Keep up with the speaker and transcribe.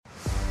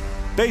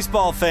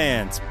Baseball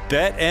fans,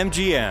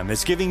 BetMGM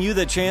is giving you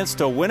the chance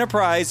to win a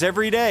prize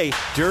every day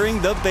during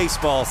the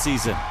baseball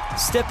season.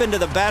 Step into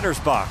the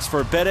batter's box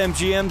for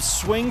BetMGM's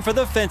Swing for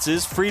the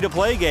Fences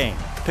free-to-play game.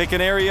 Pick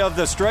an area of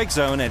the strike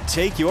zone and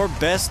take your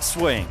best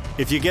swing.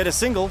 If you get a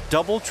single,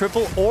 double,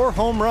 triple, or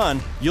home run,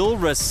 you'll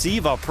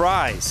receive a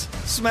prize.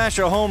 Smash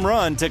a home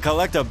run to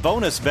collect a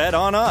bonus bet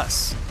on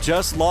us.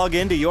 Just log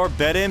into your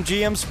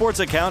BetMGM sports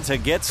account to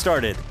get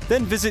started.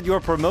 Then visit your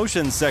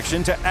promotions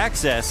section to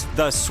access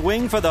the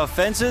Swing for the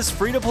Fences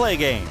free-to-play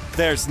game.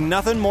 There's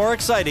nothing more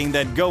exciting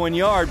than going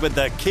yard with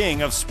the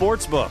king of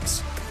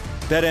sportsbooks.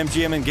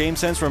 BetMGM and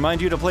GameSense remind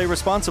you to play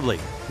responsibly.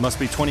 Must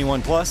be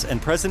 21 plus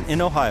and present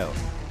in Ohio.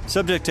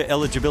 Subject to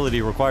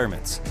eligibility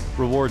requirements.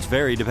 Rewards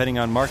vary depending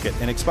on market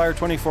and expire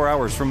 24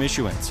 hours from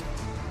issuance.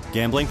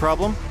 Gambling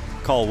problem?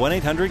 Call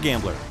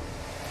 1-800-GAMBLER.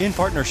 In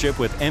partnership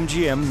with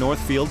MGM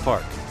Northfield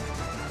Park.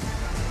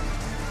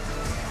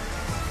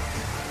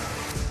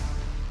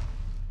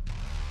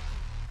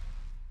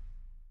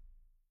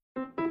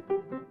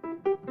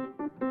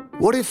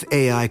 What if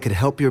AI could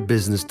help your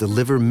business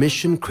deliver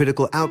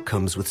mission-critical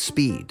outcomes with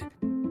speed?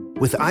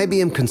 With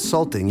IBM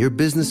Consulting, your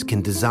business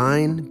can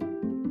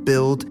design,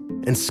 build,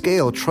 and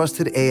scale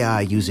trusted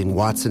AI using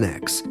Watson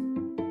X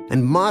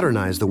and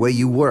modernize the way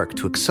you work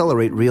to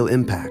accelerate real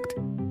impact.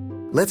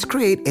 Let's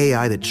create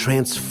AI that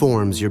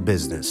transforms your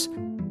business.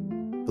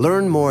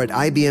 Learn more at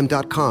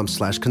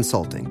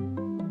ibm.com/consulting.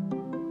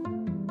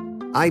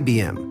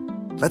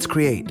 IBM. Let's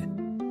create.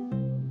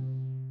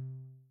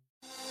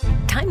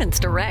 Diamonds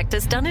Direct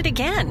has done it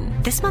again.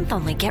 This month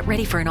only, get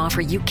ready for an offer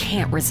you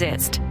can't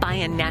resist. Buy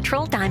a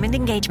natural diamond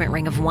engagement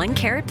ring of 1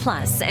 carat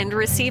plus and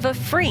receive a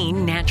free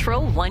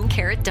natural 1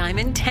 carat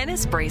diamond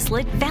tennis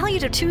bracelet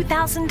valued at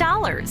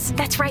 $2,000.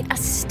 That's right, a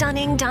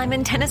stunning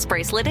diamond tennis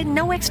bracelet at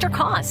no extra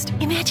cost.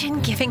 Imagine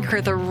giving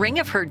her the ring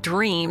of her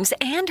dreams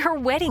and her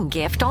wedding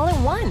gift all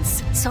at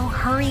once. So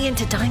hurry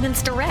into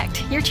Diamonds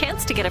Direct. Your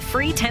chance to get a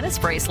free tennis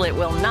bracelet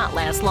will not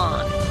last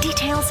long.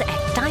 Details at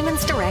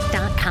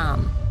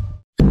diamondsdirect.com.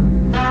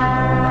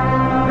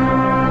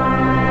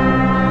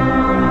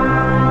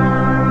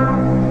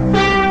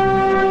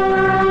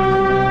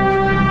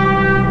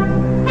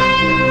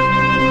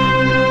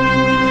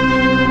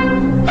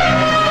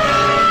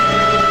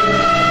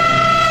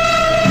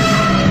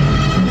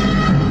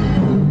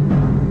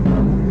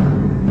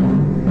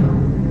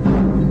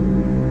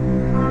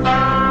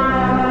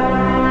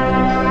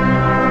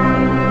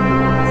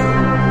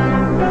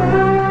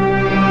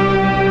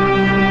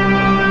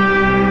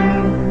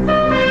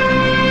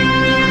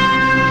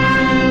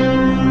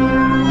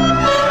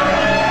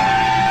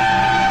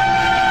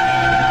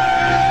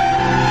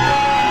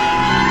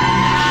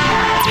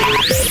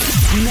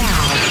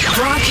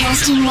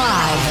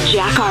 Live,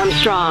 Jack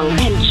Armstrong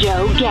and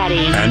Joe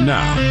Getty. And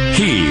now,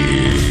 here's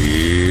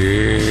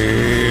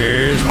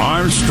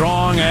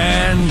Armstrong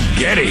and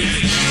Getty.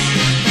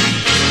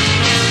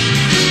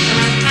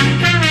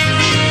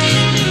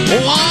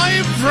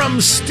 Live from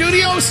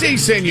Studio C,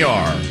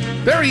 Senor.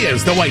 There he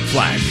is, the white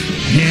flash.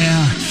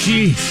 Yeah,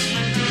 jeez.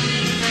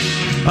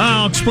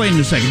 I'll explain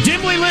in a second.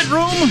 Dimly lit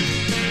room,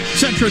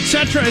 etc.,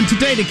 etc. And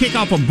today, to kick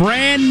off a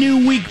brand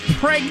new week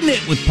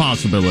pregnant with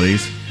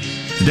possibilities,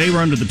 today we're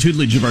under the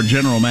tutelage of our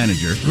general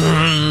manager.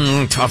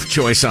 Tough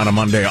choice on a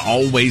Monday,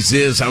 always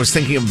is. I was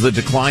thinking of the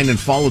decline and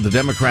fall of the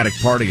Democratic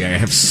Party. I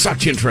have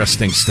such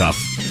interesting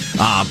stuff.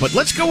 But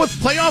let's go with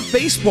playoff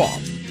baseball.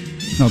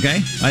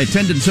 Okay. I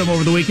attended some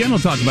over the weekend. We'll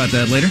talk about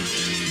that later.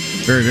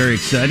 Very, very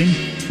exciting.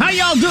 How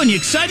y'all doing? You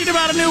excited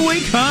about a new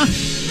week, huh?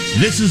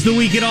 This is the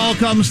week it all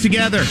comes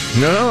together.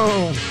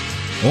 No.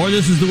 Or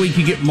this is the week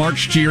you get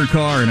marched to your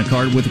car in a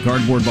card with a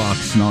cardboard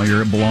box and all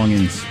your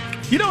belongings.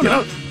 You don't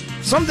know.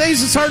 Some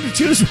days it's hard to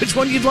choose which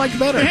one you'd like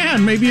better. Yeah,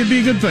 and maybe it'd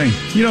be a good thing.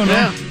 You don't know.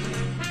 Yeah.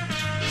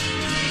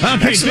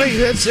 Okay, actually,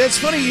 it's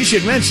funny you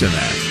should mention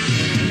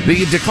that.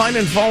 The decline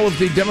and fall of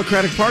the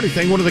Democratic Party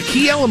thing, one of the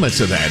key elements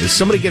of that is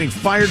somebody getting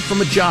fired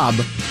from a job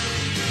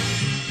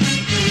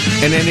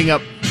and ending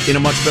up in a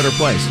much better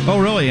place. Oh,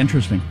 really?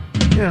 Interesting.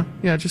 Yeah,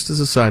 just as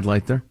a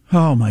sidelight there.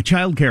 Oh, my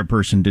child care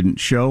person didn't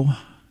show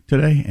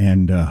today,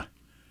 and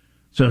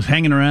so I was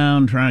hanging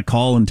around trying to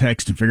call and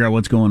text and figure out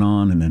what's going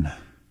on, and then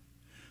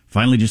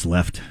finally just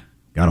left.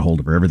 Got a hold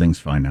of her. Everything's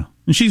fine now.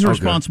 And she's a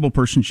responsible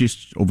person.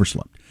 She's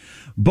overslept.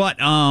 But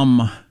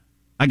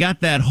I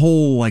got that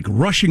whole like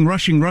rushing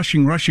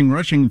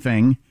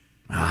thing.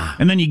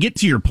 And then you get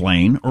to your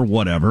plane or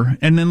whatever,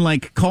 and then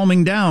like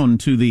calming down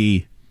to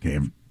the, okay,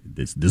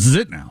 this is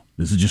it now.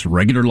 This is just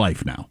regular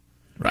life now.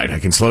 Right, I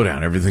can slow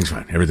down. Everything's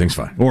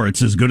fine. Or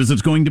it's as good as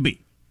it's going to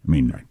be. I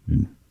mean,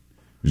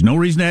 there's no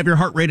reason to have your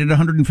heart rate at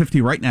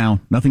 150 right now.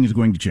 Nothing is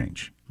going to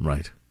change.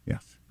 Right.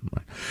 Yes.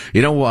 Right.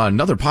 You know,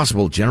 another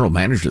possible general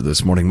manager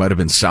this morning might have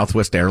been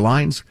Southwest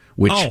Airlines,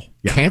 which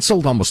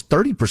canceled almost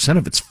 30%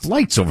 of its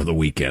flights over the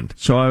weekend.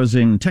 So I was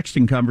in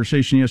texting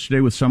conversation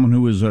yesterday with someone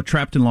who was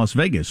trapped in Las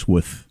Vegas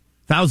with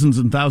thousands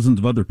and thousands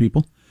of other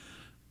people.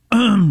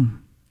 Because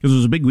it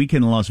was a big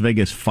weekend in Las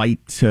Vegas,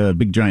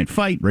 big giant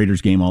fight,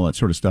 Raiders game, all that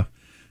sort of stuff.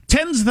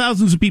 Tens of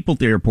thousands of people at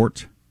the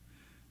airport.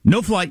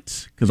 No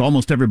flights, because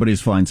almost everybody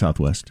is flying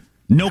Southwest.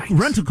 No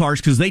rental cars,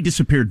 because they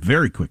disappeared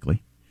very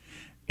quickly.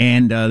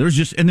 And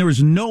there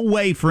was no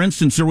way, for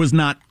instance, there was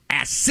not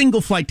a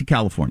single flight to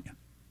California.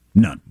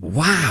 None.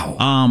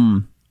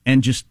 Wow.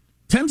 And just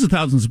tens of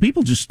thousands of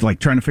people just like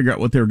trying to figure out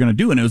what they were going to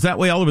do. And it was that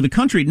way all over the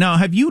country. Now,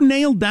 have you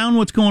nailed down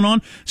what's going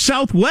on?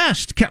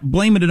 Southwest kept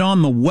blaming it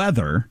on the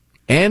weather.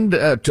 And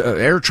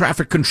air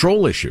traffic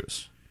control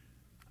issues.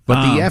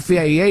 But the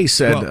FAA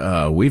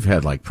said we've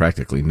had like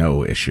practically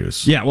no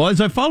issues. Yeah, well, as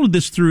I followed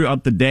this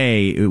throughout the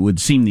day, it would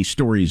seem these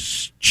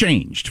stories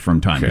changed from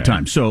time to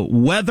time. So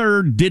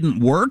weather didn't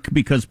work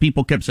because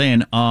people kept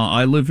saying,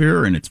 I live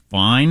here and it's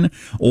fine.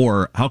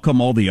 Or how come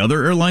all the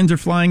other airlines are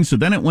flying? So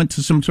then it went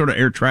to some sort of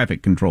air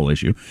traffic control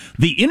issue.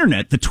 The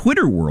internet, the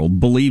Twitter world,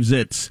 believes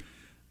it's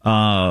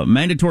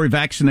mandatory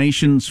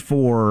vaccinations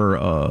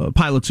for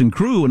pilots and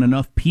crew. And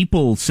enough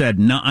people said,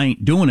 no, I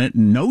ain't doing it,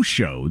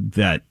 no-showed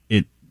that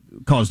it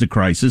caused a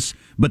crisis,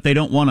 but they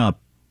don't want to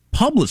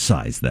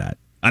publicize that.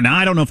 And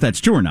I don't know if that's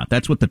true or not.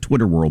 That's what the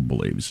Twitter world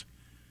believes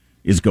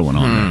is going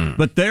on there.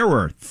 But there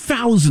were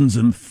thousands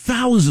and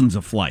thousands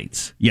of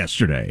flights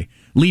yesterday,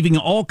 leaving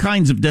all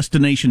kinds of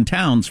destination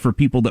towns for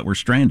people that were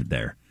stranded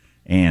there.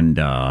 And,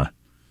 that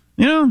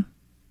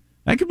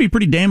could be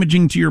pretty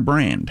damaging to your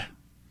brand.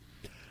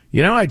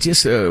 I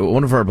just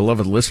one of our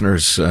beloved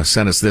listeners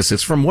sent us this.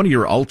 It's from one of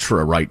your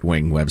ultra right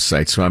wing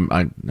websites, so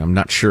I'm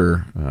not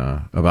sure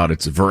about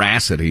its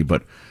veracity.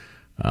 But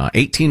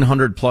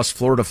 1,800 plus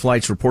Florida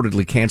flights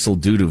reportedly canceled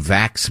due to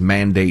vax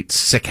mandate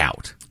sick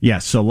out.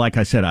 Yes, so like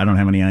I said, I don't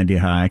have any idea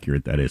how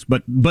accurate that is.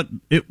 But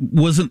it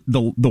wasn't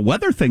the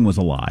weather thing was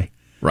a lie,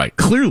 right?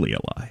 Clearly a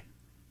lie.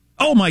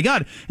 Oh my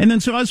God! And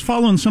then so I was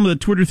following some of the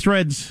Twitter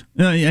threads,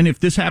 and if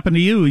this happened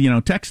to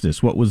you, text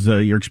us. What was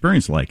your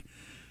experience like?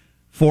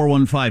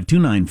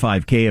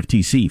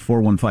 415-295-KFTC,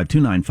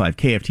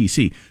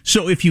 415-295-KFTC.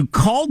 So if you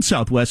called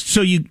Southwest,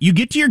 so you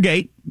get to your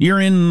gate, you're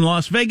in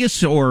Las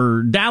Vegas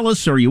or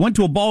Dallas, or you went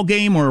to a ball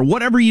game or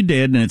whatever you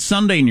did, and it's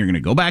Sunday and you're going to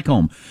go back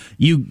home.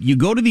 You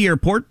go to the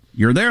airport,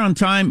 you're there on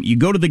time, you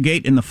go to the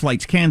gate and the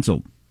flight's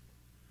canceled.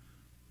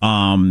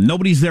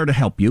 Nobody's there to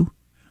help you.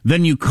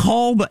 Then you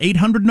call the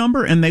 800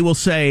 number and they will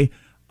say,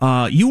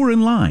 you were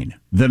in line.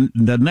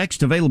 The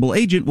next available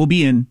agent will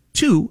be in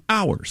 2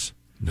 hours.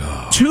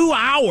 No. 2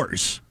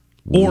 hours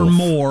or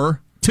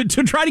more to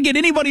try to get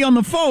anybody on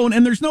the phone,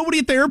 and there's nobody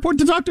at the airport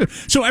to talk to.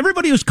 So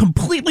everybody was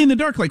completely in the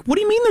dark. Like, what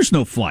do you mean there's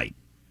no flight?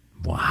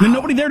 Wow. And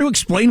nobody there to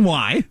explain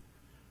why.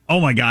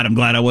 Oh, my God, I'm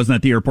glad I wasn't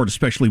at the airport,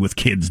 especially with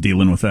kids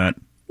dealing with that.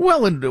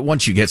 Well, and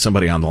once you get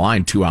somebody on the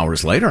line 2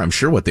 hours later, I'm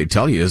sure what they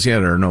tell you is,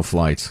 there are no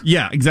flights.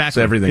 Yeah, exactly.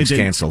 So everything's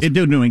canceled. It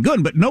didn't do any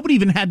good, but nobody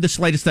even had the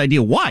slightest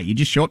idea why. You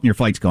just show up and your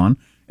flight's gone,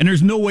 and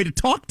there's no way to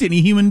talk to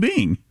any human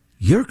being.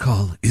 Your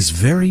call is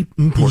very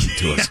important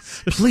to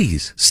us.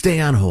 Please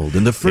stay on hold,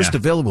 and the first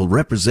available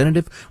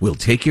representative will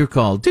take your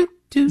call. There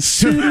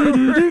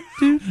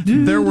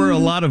were a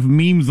lot of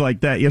memes like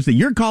that yesterday.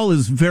 Your call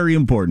is very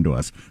important to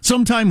us.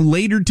 Sometime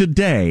later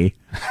today,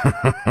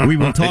 we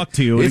will talk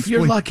to you. If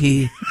you're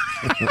lucky.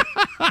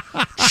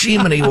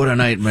 Jiminy, what a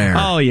nightmare.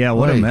 Oh, yeah,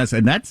 what a mess.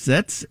 And that's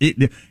it.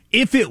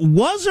 If it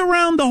was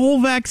around the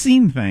whole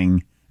vaccine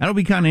thing, that'll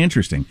be kind of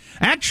interesting.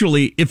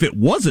 Actually, if it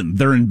wasn't,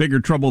 they're in bigger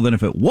trouble than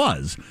if it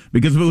was.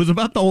 Because if it was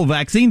about the whole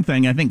vaccine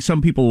thing, I think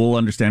some people will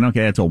understand,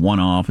 okay, it's a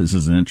one-off. This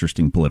is an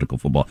interesting political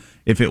football.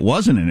 If it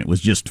wasn't and it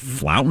was just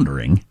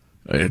floundering.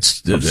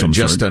 It's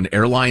just an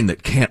airline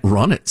that can't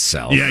run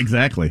itself. Yeah,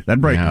 exactly. They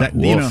might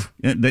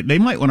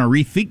want to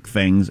rethink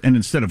things, and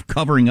instead of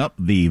covering up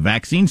the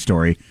vaccine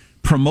story,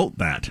 promote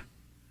that.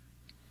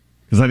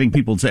 Because I think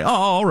people would say, oh,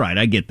 all right,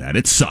 I get that.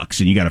 It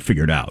sucks, and you got to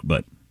figure it out,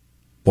 but...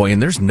 Boy,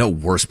 and there's no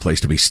worse place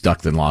to be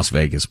stuck than Las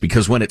Vegas,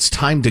 because when it's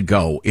time to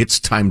go,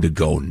 it's time to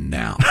go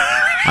now.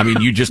 I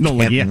mean, you just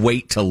can't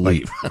wait to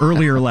leave. Like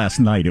earlier last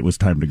night, it was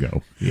time to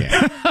go.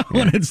 Yeah.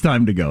 When it's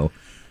time to go.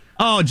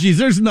 Oh, geez,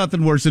 there's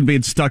nothing worse than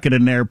being stuck at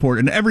an airport,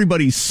 and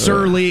everybody's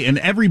surly, and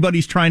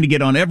everybody's trying to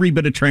get on every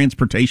bit of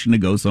transportation to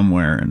go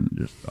somewhere, and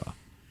just...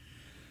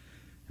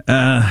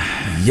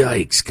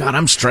 Yikes. God,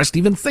 I'm stressed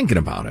even thinking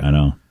about it. I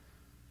know.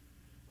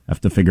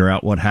 Have to figure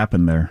out what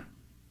happened there.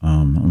 I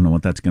don't know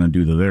what that's going to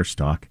do to their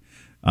stock.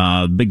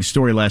 Big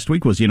story last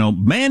week was,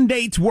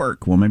 mandates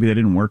work. Well, maybe they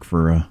didn't work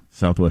for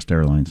Southwest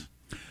Airlines.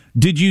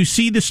 Did you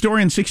see the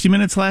story in 60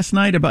 Minutes last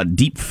night about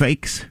deep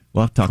fakes?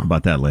 We'll have to talk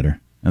about that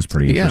later. That's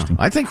pretty interesting.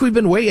 I think we've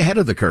been way ahead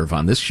of the curve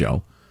on this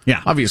show.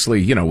 Yeah.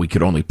 Obviously, we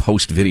could only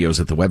post videos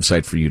at the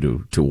website for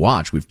you to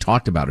watch. We've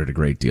talked about it a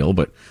great deal,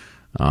 but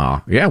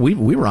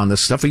we were on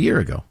this stuff a year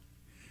ago.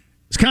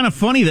 It's kind of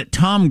funny that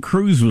Tom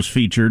Cruise was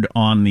featured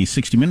on the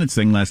 60 Minutes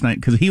thing last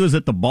night because he was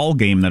at the ball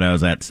game that I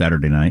was at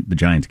Saturday night, the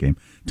Giants game.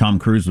 Tom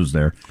Cruise was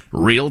there.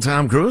 Real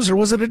Tom Cruise, or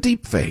was it a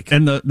deep fake?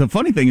 And the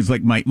funny thing is,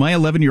 like, my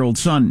 11-year-old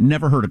son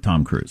never heard of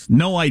Tom Cruise.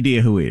 No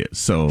idea who he is.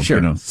 So,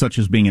 sure. Such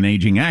as being an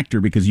aging actor,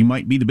 because you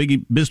might be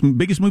the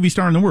biggest movie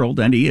star in the world,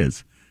 and he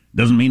is.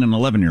 Doesn't mean an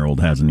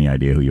 11-year-old has any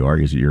idea who you are.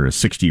 You're a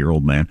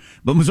 60-year-old man.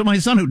 But so my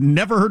son, who'd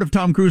never heard of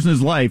Tom Cruise in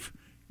his life,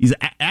 He's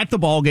at the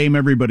ball game,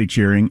 everybody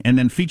cheering, and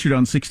then featured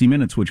on 60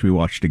 Minutes, which we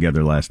watched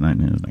together last night.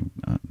 And it was like,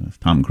 this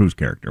Tom Cruise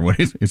character. What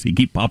is he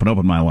keep popping up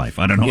in my life?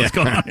 I don't know what's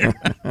going on here.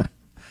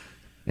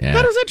 Yeah.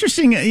 That was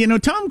interesting.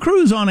 Tom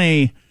Cruise on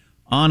a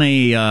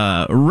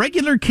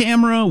regular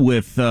camera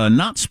with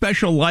not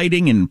special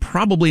lighting and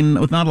probably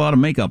with not a lot of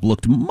makeup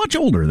looked much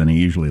older than he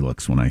usually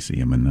looks when I see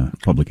him in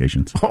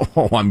publications.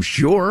 Oh, I'm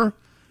sure,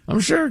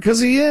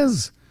 because he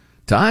is.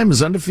 Time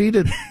is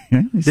undefeated.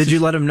 Did you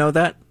let him know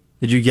that?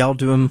 Did you yell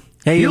to him,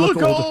 hey, you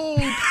look old?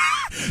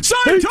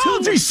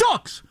 Scientology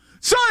sucks!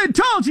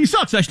 Scientology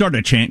sucks! I started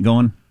a chant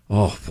going.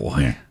 Oh,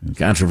 boy. Yeah.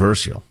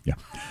 Controversial. Yeah.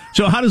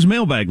 So how does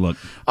Mailbag look?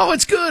 Oh,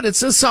 it's good.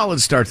 It's a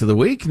solid start to the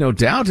week, no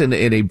doubt, in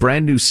a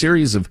brand new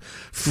series of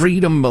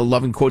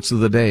freedom-loving quotes of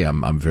the day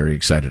I'm very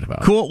excited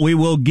about. Cool. We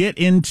will get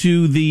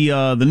into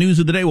the news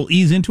of the day. We'll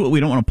ease into it.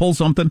 We don't want to pull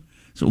something,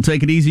 so we'll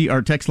take it easy.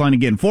 Our text line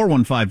again,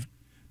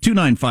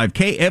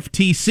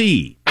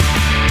 415-295-KFTC.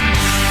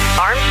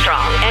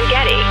 Armstrong and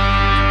Getty.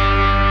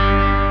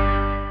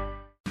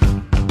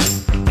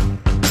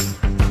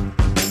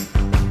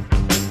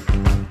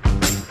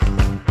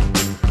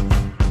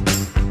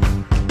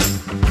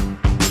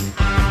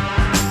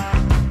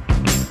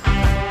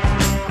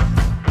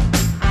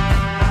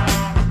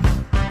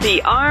 The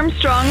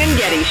Armstrong and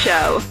Getty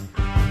Show.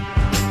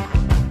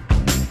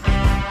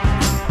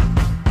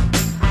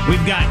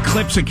 We've got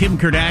clips of Kim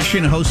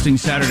Kardashian hosting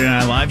Saturday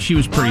Night Live. She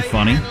was pretty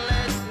funny.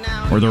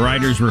 Or the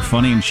writers were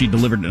funny and she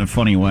delivered it in a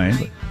funny way.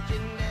 But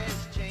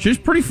she was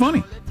pretty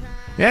funny.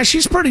 Yeah,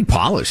 she's pretty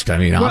polished,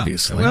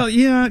 obviously. Well,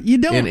 yeah, you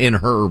don't. In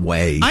her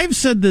way. I've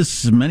said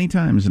this many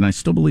times, and I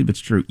still believe it's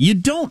true. You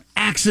don't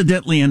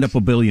accidentally end up a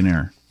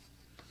billionaire.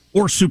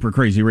 Or super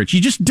crazy rich.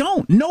 You just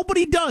don't.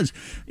 Nobody does.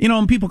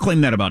 And people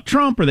claim that about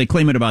Trump, or they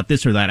claim it about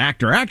this or that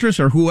actor, actress,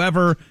 or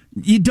whoever.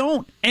 You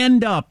don't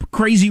end up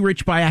crazy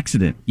rich by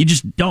accident. You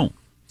just don't.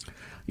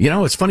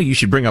 It's funny you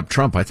should bring up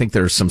Trump. I think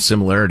there's some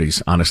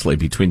similarities, honestly,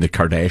 between the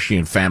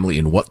Kardashian family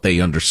and what they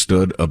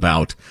understood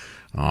about,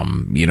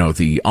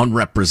 the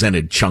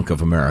unrepresented chunk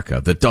of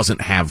America that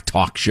doesn't have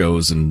talk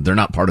shows and they're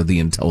not part of the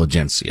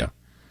intelligentsia.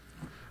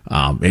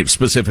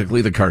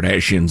 Specifically, the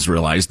Kardashians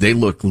realized they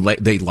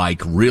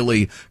like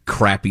really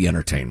crappy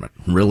entertainment,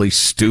 really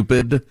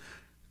stupid,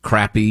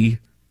 crappy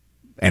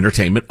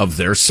entertainment of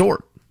their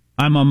sort.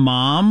 I'm a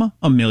mom,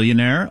 a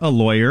millionaire, a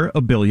lawyer,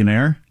 a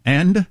billionaire,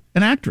 and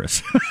an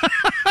actress,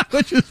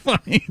 which is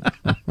funny.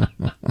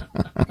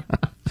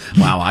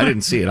 Wow, I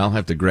didn't see it. I'll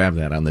have to grab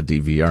that on the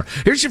DVR.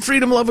 Here's your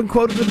freedom-loving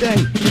quote of the day.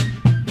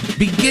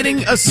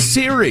 Beginning a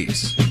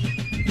series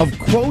of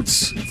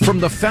quotes from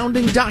the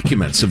founding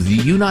documents of the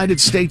United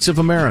States of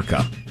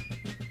America.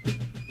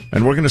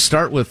 And we're going to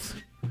start with,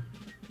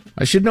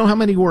 I should know how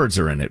many words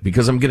are in it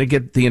because I'm going to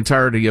get the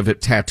entirety of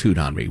it tattooed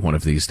on me one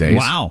of these days.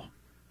 Wow.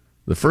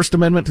 The First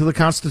Amendment to the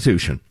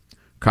Constitution.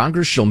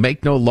 Congress shall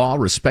make no law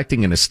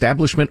respecting an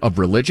establishment of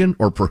religion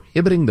or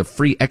prohibiting the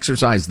free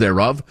exercise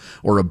thereof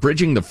or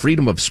abridging the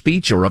freedom of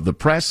speech or of the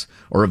press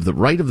or of the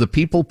right of the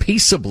people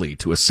peaceably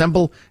to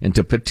assemble and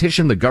to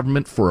petition the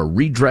government for a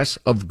redress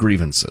of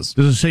grievances.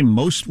 Does it say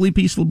mostly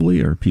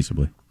peaceably or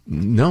peaceably?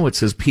 No, it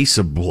says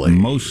peaceably.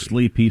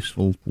 Mostly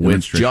peaceful.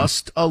 With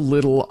just a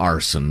little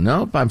arson.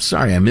 Nope, I'm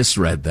sorry, I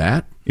misread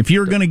that. If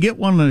you were going to get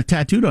one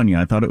tattooed on you,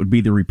 I thought it would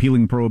be the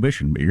repealing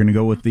prohibition, but you're going to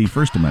go with the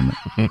First Amendment.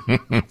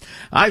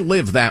 I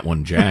live that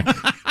one, Jack.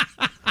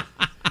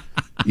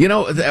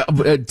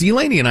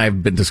 Delaney and I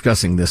have been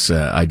discussing this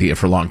idea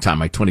for a long time.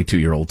 My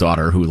 22-year-old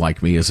daughter, who,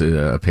 like me, is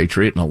a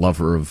patriot and a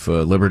lover of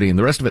liberty and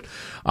the rest of it.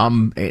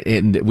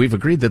 And we've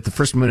agreed that the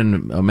First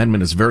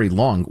Amendment is very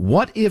long.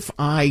 What if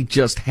I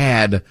just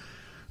had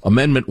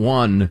Amendment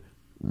 1,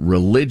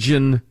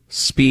 religion,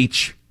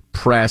 speech,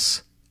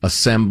 press,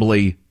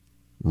 assembly,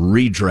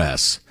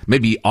 redress,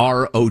 maybe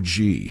ROG,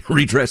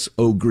 redress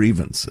O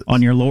grievances.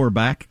 On your lower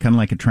back, kind of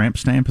like a tramp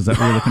stamp? Is that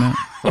what you're looking at?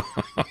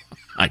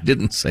 I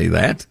didn't say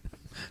that.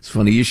 It's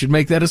funny you should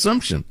make that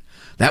assumption.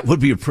 That would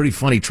be a pretty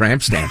funny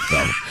tramp stamp,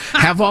 though.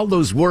 Have all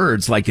those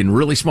words, like in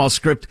really small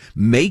script,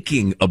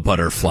 making a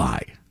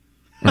butterfly,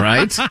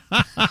 right?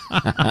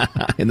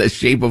 In the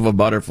shape of a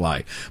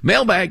butterfly.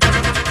 Mailbag.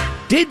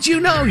 Did you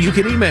know you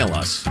can email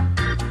us?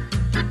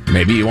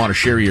 Maybe you want to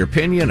share your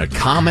opinion, a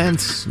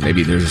comment.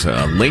 Maybe there's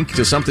a link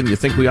to something you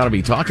think we ought to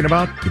be talking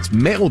about. It's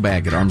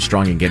mailbag at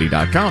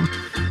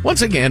armstrongandgetty.com.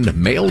 Once again,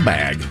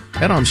 mailbag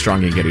at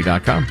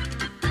armstrongandgetty.com.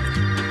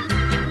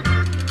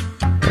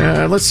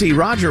 Let's see,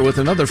 Roger with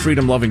another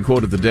freedom-loving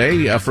quote of the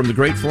day from the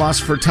great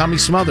philosopher Tommy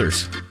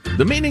Smothers.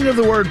 The meaning of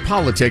the word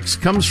politics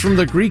comes from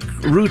the Greek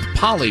root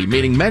poly,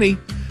 meaning many,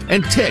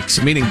 and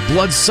ticks, meaning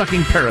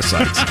blood-sucking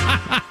parasites.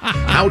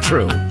 How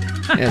true.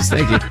 Yes,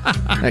 thank you.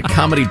 That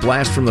comedy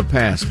blast from the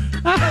past.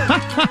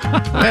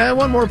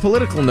 One more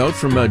political note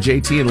from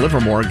JT in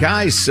Livermore.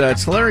 Guys,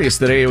 it's hilarious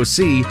that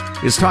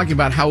AOC is talking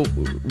about how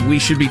we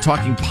should be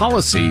talking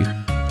policy,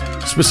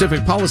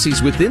 specific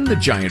policies within the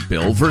giant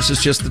bill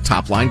versus just the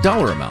top-line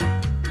dollar amount.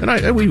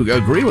 And we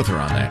agree with her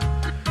on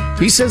that.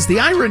 He says the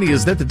irony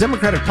is that the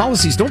Democratic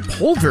policies don't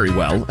poll very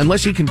well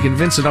unless you can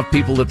convince enough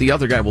people that the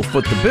other guy will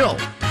foot the bill.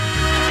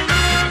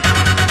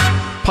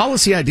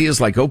 Policy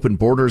ideas like open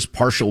borders,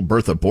 partial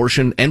birth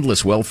abortion,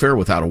 endless welfare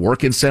without a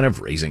work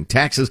incentive, raising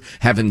taxes,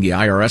 having the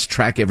IRS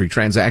track every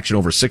transaction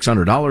over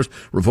 $600,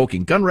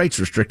 revoking gun rights,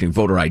 restricting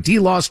voter ID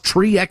laws,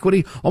 tree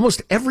equity.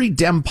 Almost every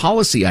Dem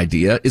policy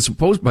idea is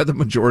opposed by the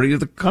majority of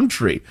the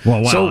country.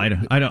 Well, wow. So,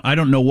 I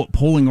don't know what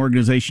polling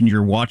organization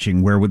you're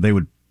watching where they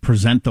would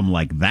present them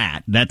like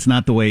that. That's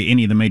not the way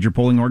any of the major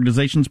polling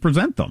organizations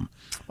present them.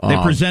 They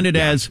present it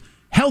as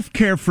health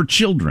care for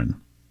children.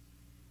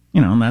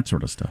 And that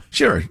sort of stuff.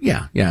 Sure,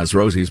 yeah, as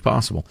rosy as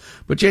possible.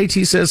 But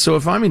JT says, so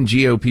if I'm in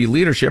GOP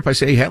leadership, I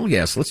say, hell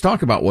yes, let's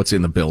talk about what's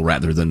in the bill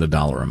rather than the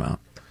dollar amount.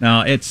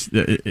 Now, it's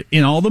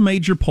in all the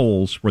major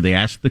polls where they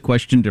ask the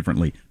question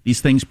differently,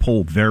 these things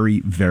poll very,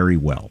 very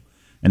well.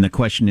 And the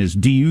question is,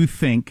 do you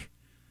think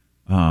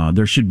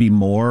there should be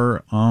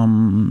more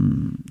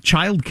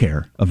child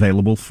care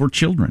available for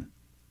children?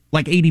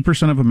 Like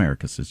 80% of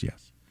America says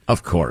yes.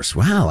 Of course.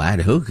 Well,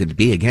 who could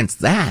be against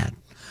that?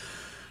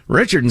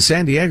 Richard in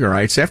San Diego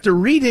writes, after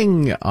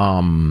reading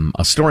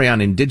a story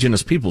on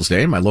Indigenous Peoples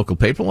Day in my local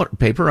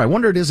paper, I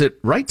wondered, is it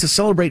right to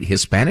celebrate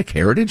Hispanic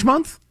Heritage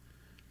Month?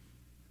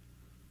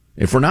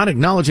 If we're not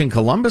acknowledging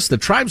Columbus, the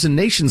tribes and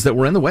nations that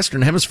were in the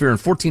Western Hemisphere in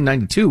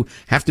 1492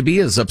 have to be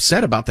as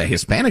upset about the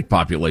Hispanic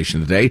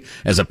population today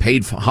as a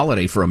paid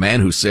holiday for a man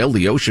who sailed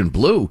the ocean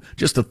blue.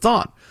 Just a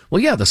thought.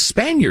 Well, yeah, the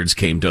Spaniards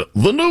came to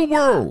the New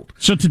World.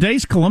 So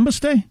today's Columbus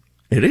Day?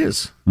 It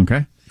is.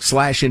 Okay.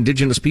 /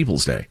 Indigenous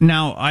Peoples Day.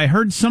 Now, I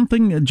heard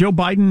something, Joe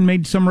Biden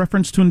made some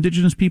reference to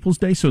Indigenous Peoples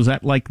Day, so is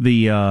that like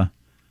the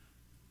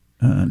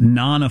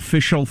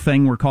non-official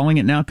thing we're calling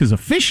it now? Because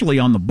officially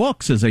on the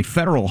books as a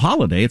federal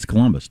holiday, it's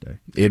Columbus Day.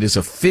 It is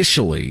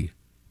officially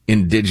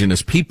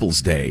Indigenous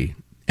Peoples Day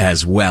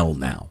as well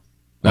now.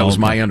 That was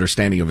my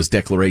understanding of his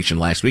declaration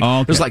last week.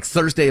 Okay. It was like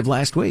Thursday of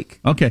last week.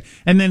 Okay.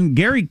 And then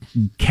Gary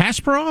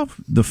Kasparov,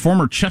 the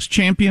former chess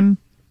champion,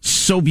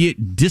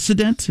 Soviet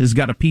dissident, has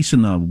got a piece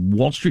in the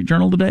Wall Street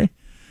Journal today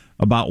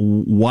about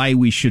why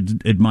we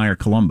should admire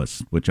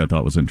Columbus, which I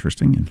thought was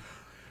interesting.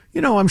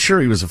 I'm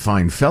sure he was a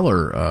fine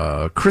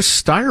feller.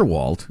 Chris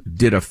Steyerwalt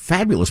did a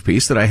fabulous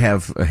piece that I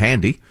have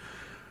handy,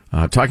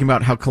 talking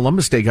about how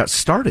Columbus Day got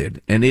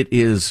started, and it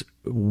is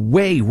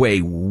way,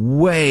 way,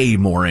 way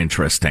more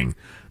interesting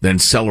than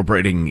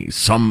celebrating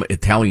some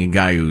Italian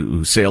guy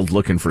who sailed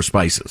looking for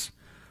spices.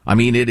 I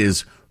mean, it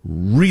is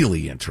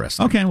really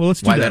interesting. Okay, well, let's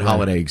do why that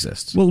holiday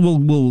exists.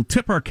 We'll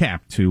tip our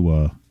cap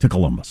to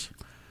Columbus.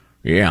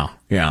 Yeah.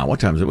 What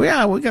time is it?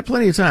 Yeah, we got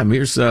plenty of time.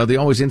 Here's the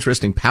always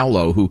interesting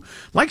Paolo, who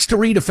likes to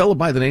read a fellow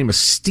by the name of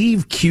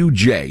Steve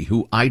QJ,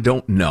 who I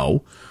don't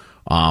know,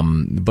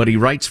 but he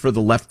writes for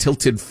the Left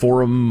Tilted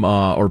Forum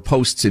or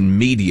posts in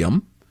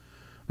Medium.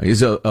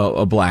 He's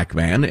a black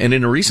man, and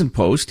in a recent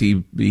post,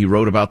 he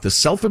wrote about the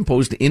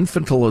self-imposed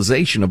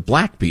infantilization of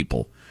black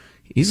people.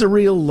 He's a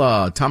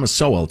real Thomas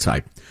Sowell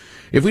type.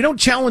 If we don't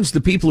challenge the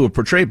people who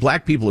portray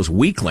black people as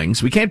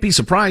weaklings, we can't be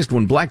surprised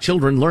when black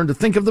children learn to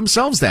think of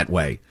themselves that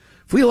way.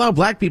 If we allow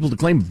black people to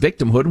claim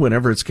victimhood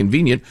whenever it's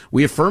convenient,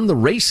 we affirm the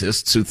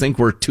racists who think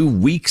we're too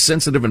weak,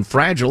 sensitive, and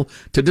fragile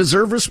to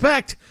deserve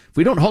respect. If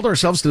we don't hold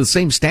ourselves to the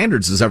same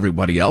standards as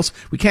everybody else,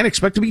 we can't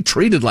expect to be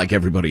treated like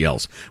everybody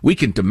else. We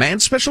can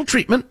demand special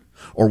treatment,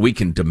 or we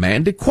can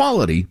demand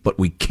equality, but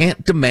we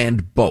can't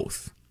demand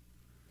both.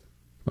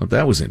 Well,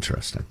 that was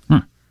interesting.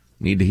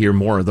 Need to hear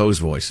more of those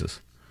voices.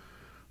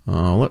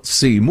 Let's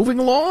see. Moving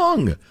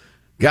along.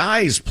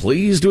 Guys,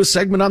 please do a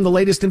segment on the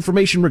latest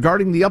information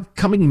regarding the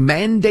upcoming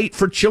mandate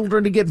for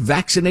children to get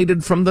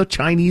vaccinated from the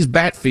Chinese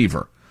bat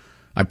fever.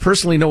 I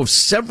personally know of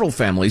several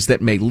families that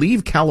may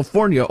leave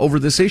California over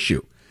this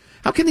issue.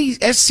 How can the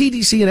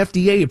CDC and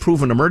FDA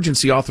approve an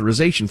emergency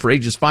authorization for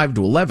ages 5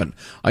 to 11?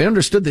 I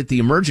understood that the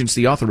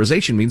emergency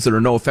authorization means there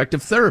are no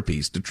effective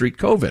therapies to treat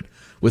COVID.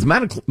 With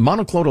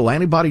monoclonal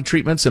antibody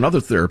treatments and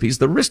other therapies,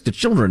 the risk to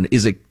children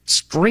is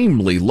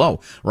extremely low.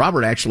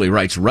 Robert actually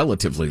writes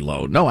relatively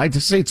low. No, I'd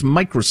say it's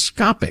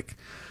microscopic.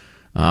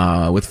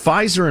 With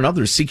Pfizer and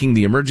others seeking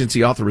the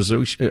emergency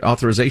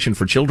authorization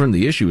for children,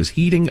 the issue is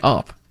heating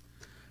up.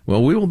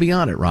 Well, we will be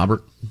on it,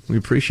 Robert. We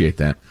appreciate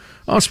that.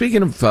 Oh,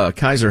 speaking of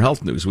Kaiser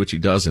Health News, which he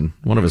does in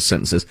one of his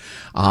sentences,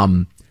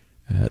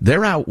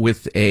 they're out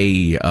with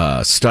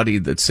a study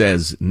that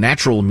says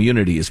natural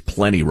immunity is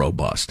plenty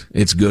robust.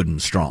 It's good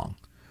and strong.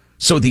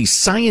 So the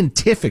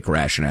scientific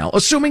rationale,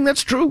 assuming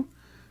that's true,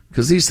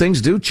 because these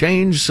things do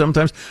change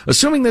sometimes,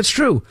 assuming that's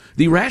true,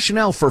 the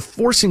rationale for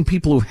forcing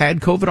people who've had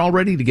COVID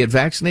already to get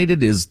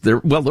vaccinated is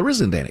there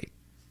isn't any.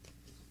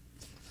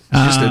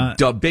 It's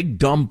just a big,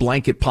 dumb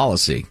blanket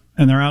policy.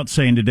 And they're out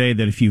saying today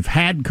that if you've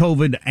had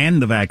COVID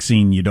and the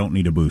vaccine, you don't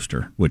need a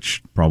booster,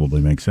 which probably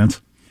makes sense.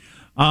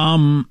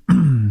 So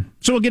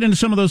we'll get into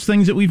some of those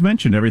things that we've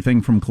mentioned,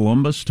 everything from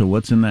Columbus to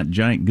what's in that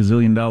giant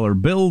gazillion-dollar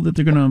bill that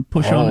they're going to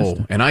push on us.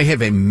 And I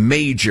have a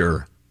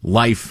major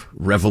life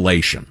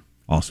revelation.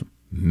 Awesome.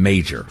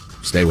 Major.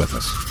 Stay with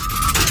us.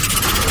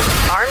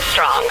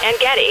 Armstrong and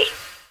Getty.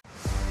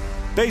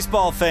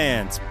 Baseball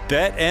fans,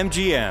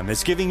 BetMGM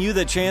is giving you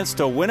the chance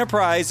to win a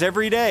prize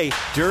every day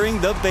during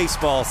the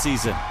baseball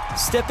season.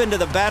 Step into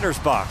the batter's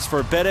box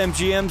for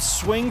BetMGM's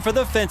Swing for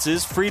the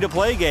Fences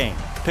free-to-play game.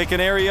 Pick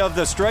an area of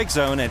the strike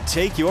zone and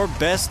take your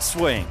best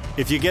swing.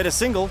 If you get a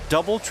single,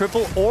 double,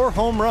 triple, or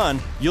home run,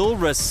 you'll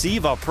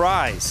receive a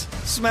prize.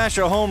 Smash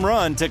a home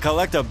run to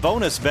collect a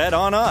bonus bet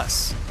on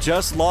us.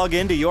 Just log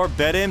into your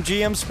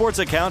BetMGM sports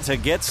account to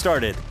get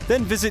started.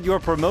 Then visit your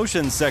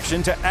promotions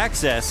section to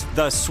access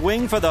the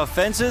Swing for the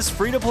Fences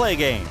free-to-play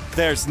game.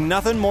 There's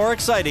nothing more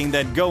exciting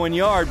than going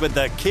yard with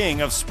the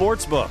king of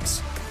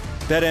sportsbooks.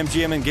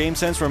 BetMGM and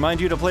GameSense remind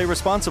you to play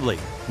responsibly.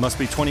 Must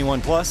be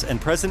 21 plus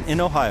and present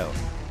in Ohio.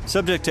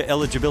 Subject to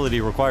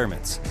eligibility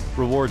requirements.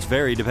 Rewards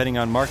vary depending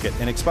on market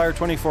and expire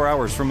 24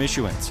 hours from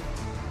issuance.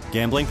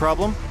 Gambling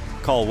problem?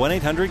 Call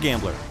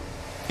 1-800-GAMBLER.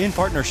 In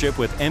partnership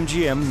with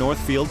MGM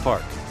Northfield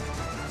Park.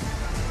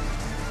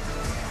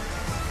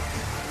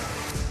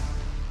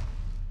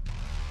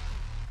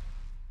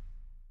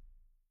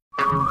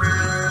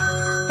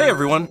 Hey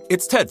everyone,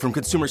 it's Ted from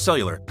Consumer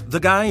Cellular, the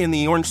guy in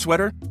the orange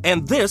sweater,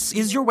 and this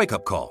is your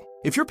wake-up call.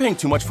 If you're paying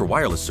too much for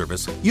wireless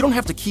service, you don't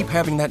have to keep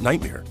having that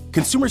nightmare.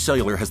 Consumer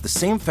Cellular has the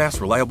same fast,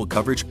 reliable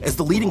coverage as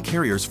the leading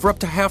carriers for up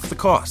to half the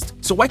cost.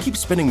 So why keep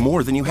spending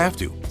more than you have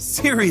to?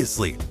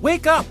 Seriously,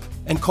 wake up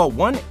and call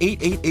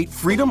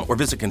 1-888-FREEDOM or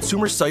visit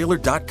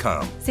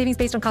consumercellular.com. Savings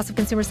based on cost of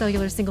Consumer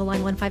Cellular single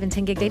line 1, 5, and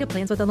 10 gig data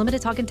plans with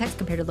unlimited talk and text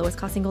compared to lowest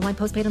cost single line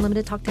postpaid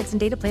unlimited talk, text, and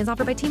data plans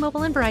offered by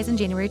T-Mobile and Verizon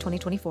January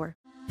 2024.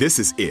 This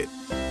is it.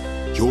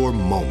 Your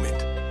moment.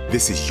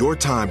 This is your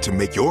time to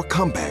make your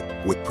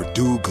comeback with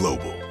Purdue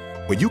Global.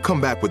 When you come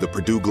back with a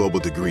Purdue Global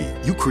degree,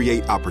 you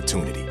create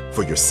opportunity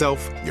for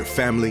yourself, your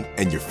family,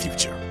 and your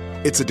future.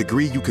 It's a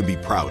degree you can be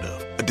proud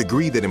of, a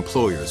degree that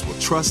employers will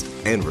trust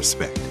and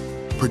respect.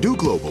 Purdue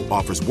Global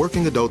offers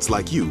working adults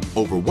like you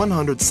over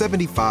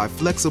 175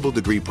 flexible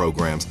degree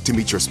programs to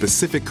meet your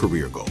specific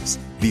career goals.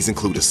 These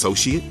include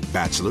associate,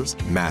 bachelor's,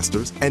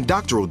 master's, and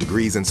doctoral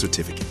degrees and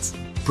certificates.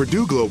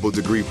 Purdue Global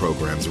degree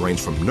programs range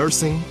from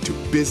nursing to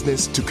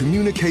business to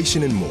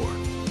communication and more.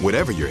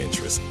 Whatever your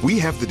interest, we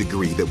have the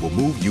degree that will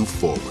move you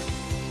forward.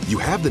 You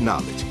have the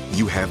knowledge,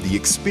 you have the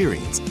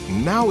experience.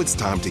 Now it's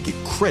time to get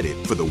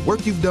credit for the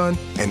work you've done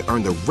and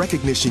earn the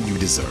recognition you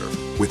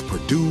deserve with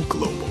Purdue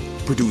Global,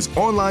 Purdue's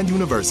online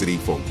university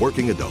for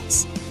working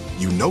adults.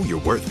 You know you're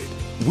worth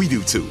it. We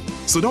do too.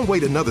 So don't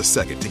wait another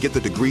second to get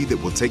the degree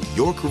that will take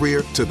your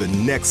career to the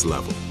next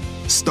level.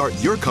 Start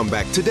your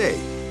comeback today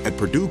at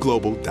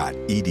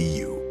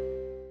purdueglobal.edu.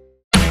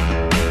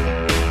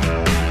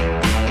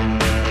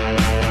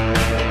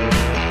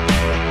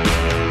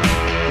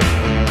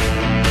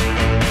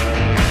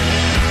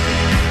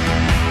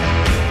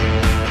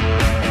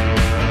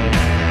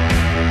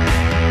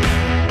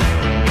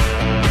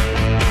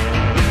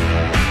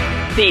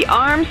 The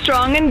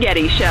Armstrong and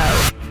Getty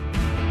Show.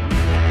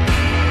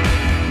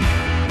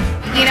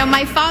 You know,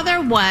 my father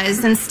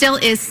was and still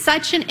is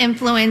such an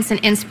influence and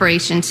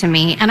inspiration to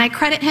me, and I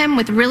credit him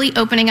with really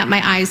opening up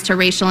my eyes to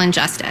racial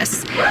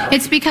injustice.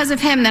 It's because of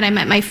him that I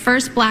met my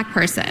first black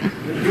person.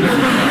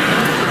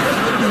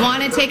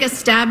 Want to take a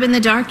stab in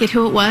the dark at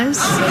who it was?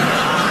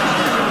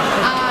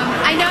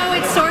 I know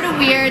it's sort of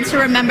weird to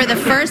remember the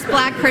first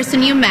black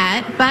person you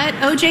met, but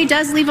OJ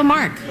does leave a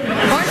mark.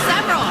 Or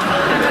several.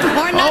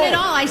 Or none at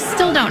all. I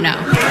still don't know.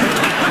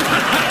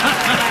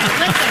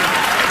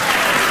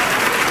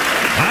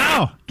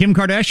 Wow, Kim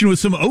Kardashian with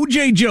some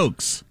OJ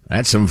jokes.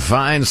 That's some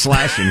fine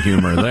slashing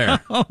humor there.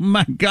 Oh,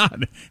 my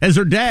God. Has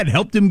her dad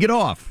helped him get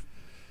off?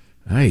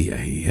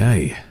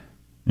 Ay.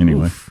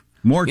 Anyway,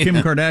 more Kim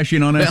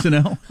Kardashian on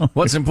SNL.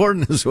 What's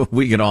important is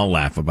we can all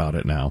laugh about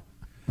it now.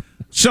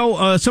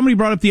 So somebody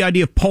brought up the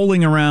idea of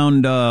polling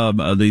around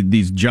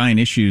these giant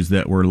issues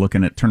that we're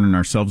looking at turning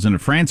ourselves into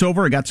France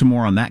over. I got some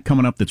more on that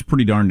coming up that's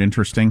pretty darned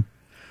interesting.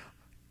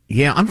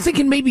 Yeah, I'm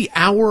thinking maybe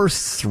hour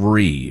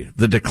 3,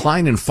 the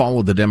decline and fall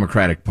of the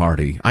Democratic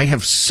Party.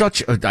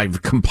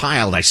 I've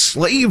compiled, I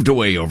slaved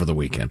away over the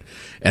weekend,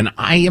 and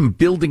I am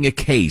building a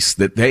case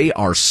that they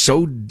are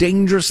so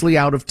dangerously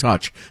out of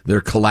touch,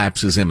 their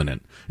collapse is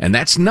imminent. And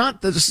that's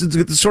not the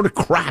sort of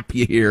crap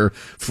you hear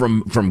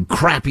from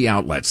crappy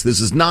outlets. This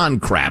is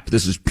non-crap.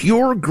 This is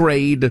pure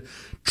grade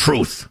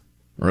truth,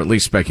 or at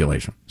least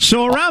speculation.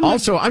 So around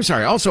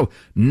Also,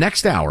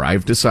 next hour,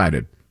 I've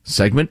decided,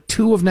 segment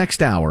 2 of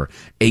next hour,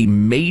 a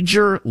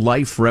major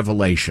life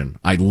revelation.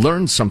 I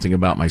learned something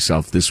about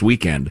myself this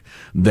weekend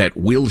that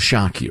will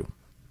shock you.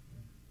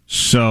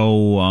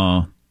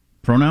 So,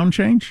 pronoun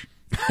change?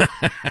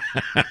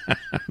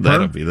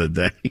 That'll be the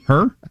day.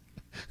 Her?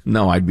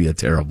 No, I'd be a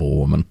terrible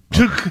woman.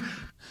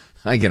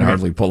 I can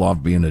hardly pull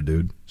off being a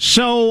dude.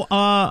 So,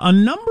 a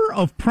number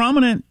of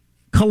prominent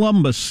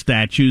Columbus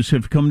statues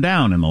have come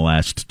down in the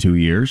last 2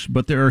 years,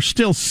 but there are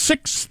still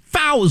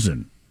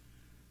 6,000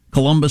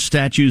 Columbus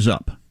statues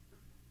up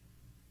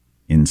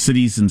in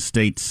cities and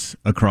states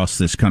across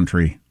this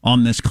country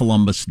on this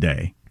Columbus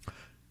Day.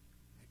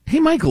 Hey,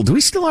 Michael, do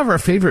we still have our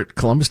favorite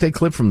Columbus Day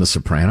clip from The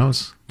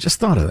Sopranos? Just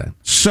thought of that.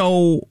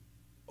 So,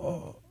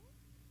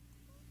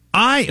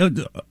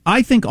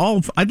 I think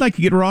I'd like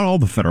to get rid of all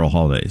the federal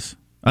holidays.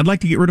 I'd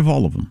like to get rid of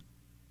all of them.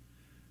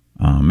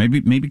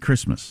 Maybe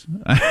Christmas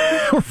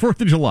or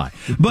 4th of July,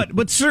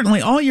 but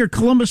certainly all your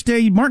Columbus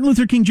Day, Martin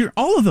Luther King Jr.,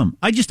 all of them.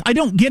 I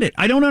don't get it.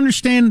 I don't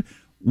understand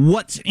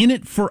what's in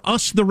it for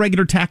us, the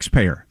regular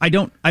taxpayer. I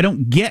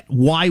don't get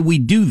why we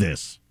do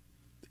this.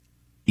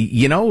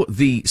 You know,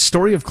 the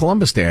story of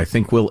Columbus Day, I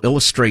think, will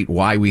illustrate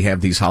why we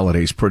have these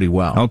holidays pretty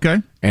well.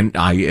 Okay. And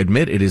I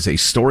admit it is a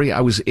story I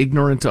was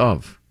ignorant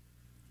of.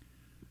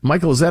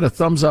 Michael, is that a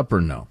thumbs up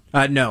or no?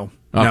 No.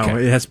 Okay. No,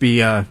 it has to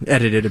be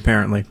edited,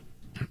 apparently.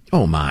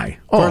 Oh, my.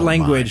 Or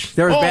language. My.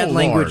 There was bad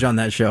language Lord. on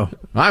that show.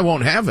 I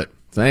won't have it.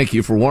 Thank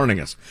you for warning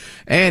us.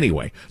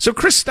 Anyway, so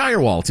Chris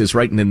Steyerwalt is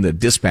writing in the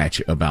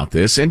Dispatch about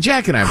this, and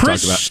Jack and I have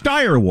Chris talked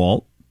about...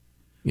 Steyerwalt,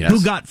 yes,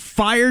 who got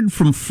fired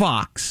from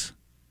Fox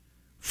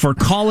for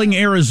calling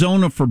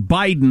Arizona for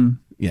Biden,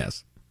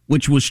 yes,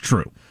 which was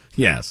true.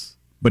 Yes.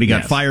 But he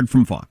got fired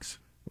from Fox.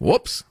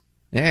 Whoops.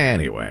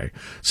 Anyway,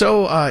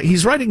 so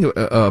he's writing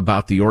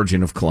about the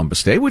origin of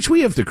Columbus Day, which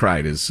we have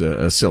decried as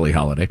a silly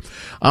holiday.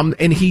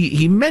 And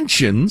he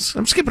mentions,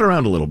 I'm skipping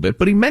around a little bit,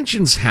 but he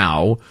mentions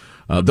how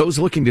those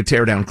looking to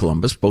tear down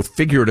Columbus, both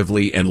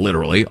figuratively and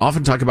literally,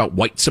 often talk about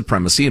white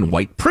supremacy and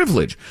white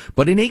privilege.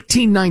 But in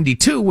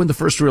 1892, when the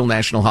first real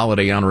national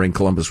holiday honoring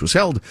Columbus was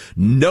held,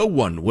 no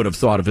one would have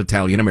thought of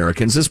Italian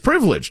Americans as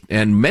privileged,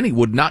 and many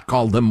would not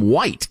call them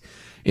white.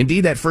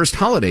 Indeed, that first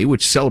holiday,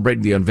 which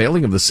celebrated the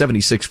unveiling of the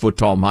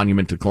 76-foot-tall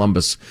monument to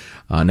Columbus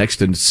next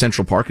to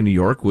Central Park in New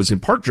York, was in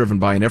part driven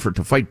by an effort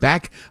to fight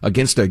back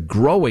against a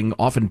growing,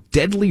 often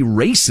deadly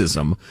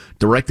racism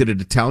directed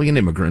at Italian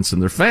immigrants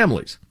and their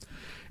families.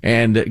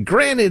 And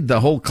granted,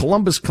 the whole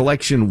Columbus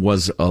collection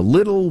was a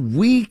little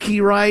weak,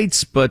 he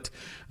writes, but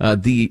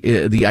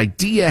the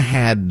idea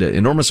had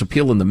enormous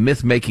appeal in the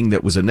myth-making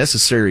that was a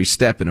necessary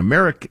step in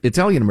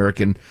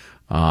Italian-American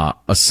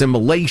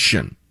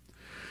assimilation.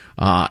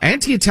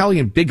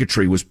 Anti-Italian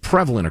bigotry was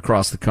prevalent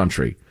across the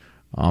country.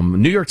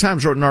 New York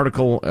Times wrote an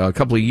article a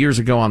couple of years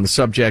ago on the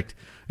subject.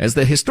 As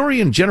the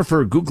historian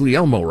Jennifer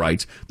Guglielmo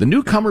writes, the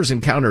newcomers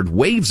encountered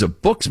waves of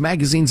books,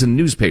 magazines, and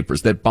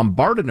newspapers that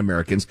bombarded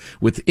Americans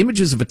with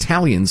images of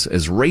Italians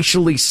as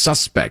racially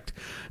suspect.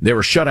 They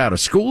were shut out of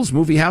schools,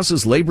 movie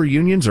houses, labor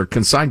unions, or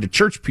consigned to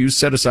church pews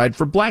set aside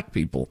for black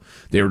people.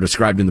 They were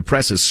described in the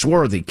press as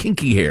swarthy,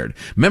 kinky-haired,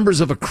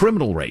 members of a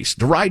criminal race,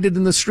 derided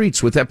in the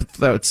streets with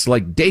epithets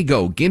like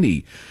Dago,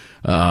 Guinea,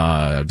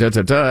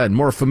 and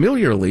more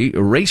familiarly,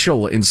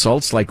 racial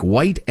insults like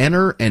white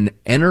enner and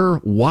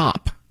enner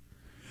wop.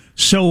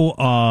 So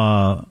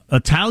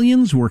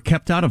Italians were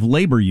kept out of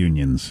labor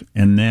unions,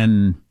 and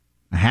then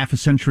a half a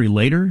century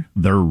later,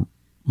 they're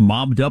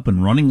mobbed up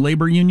and running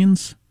labor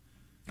unions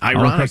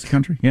all across the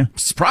country. Yeah,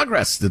 it's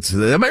progress. It's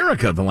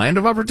America, the land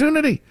of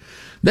opportunity.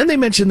 Then they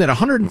mentioned that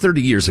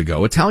 130 years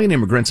ago, Italian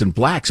immigrants and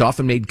blacks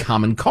often made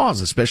common cause,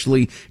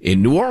 especially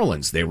in New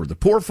Orleans. They were the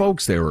poor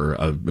folks. They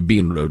were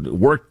being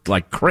worked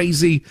like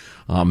crazy,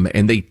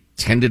 and they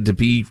tended to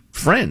be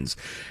friends.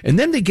 And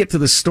then they get to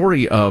the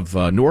story of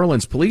New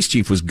Orleans police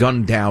chief was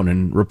gunned down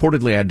and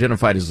reportedly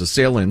identified as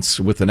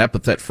assailants with an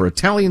epithet for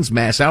Italians,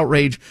 mass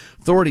outrage.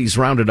 Authorities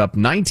rounded up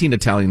 19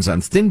 Italians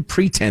on thin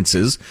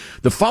pretenses.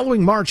 The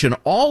following March, an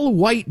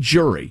all-white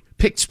jury,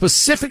 picked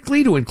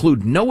specifically to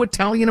include no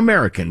Italian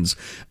Americans,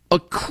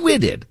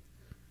 acquitted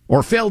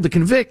or failed to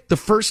convict the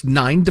first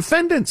 9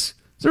 defendants.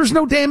 There's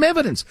no damn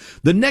evidence.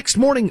 The next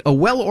morning, a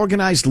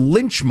well-organized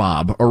lynch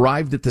mob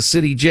arrived at the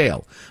city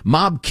jail.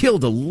 Mob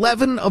killed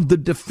 11 of the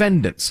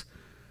defendants.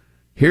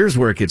 Here's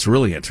where it gets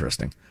really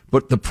interesting.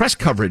 But the press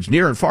coverage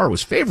near and far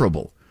was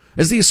favorable.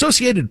 As the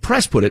Associated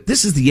Press put it,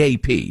 this is the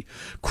AP.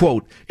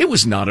 Quote, it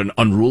was not an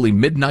unruly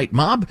midnight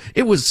mob.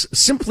 It was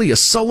simply a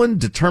sullen,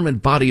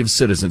 determined body of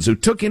citizens who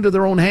took into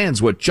their own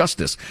hands what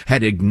justice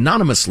had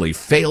ignominiously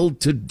failed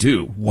to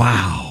do.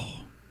 Wow.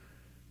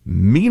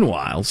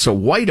 Meanwhile, so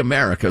white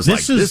America's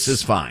this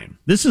is fine.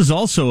 This is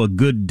also a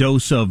good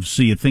dose of,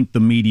 so you think the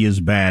media's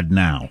bad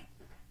now.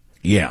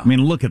 Yeah. I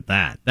mean, look at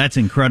that. That's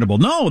incredible.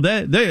 No,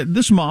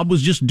 this mob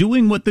was just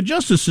doing what the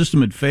justice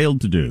system had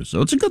failed to do. So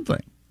it's a good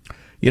thing.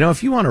 You know,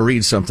 if you want to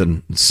read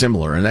something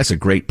similar, and that's a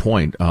great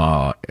point,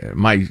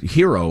 my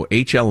hero,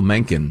 H.L.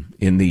 Mencken,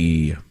 in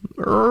the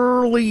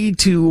early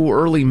to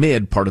early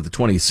mid part of the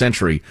 20th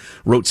century,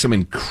 wrote some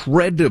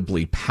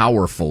incredibly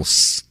powerful,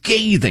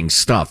 scathing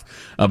stuff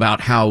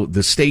about how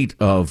the state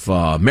of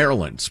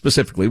Maryland,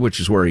 specifically, which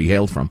is where he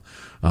hailed from,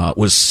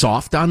 was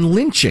soft on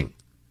lynching.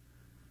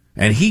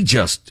 And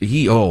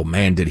oh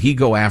man, did he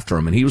go after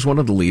him. And he was one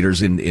of the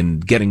leaders in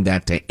getting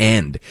that to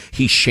end.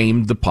 He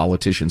shamed the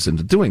politicians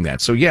into doing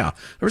that. So yeah,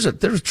 there's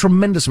a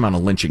tremendous amount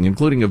of lynching,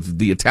 including of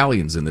the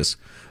Italians in this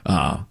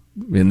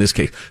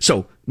case.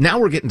 So now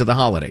we're getting to the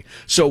holiday.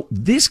 So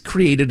this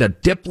created a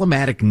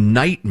diplomatic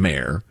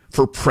nightmare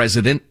for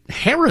President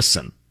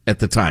Harrison. at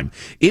the time.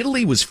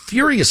 Italy was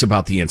furious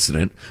about the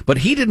incident, but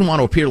he didn't want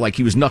to appear like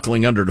he was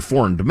knuckling under to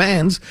foreign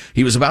demands.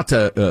 He was about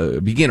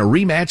to begin a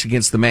rematch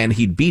against the man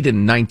he'd beat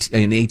in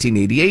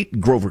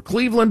 1888, Grover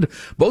Cleveland.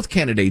 Both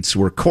candidates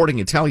were courting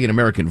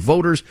Italian-American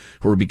voters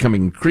who were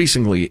becoming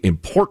increasingly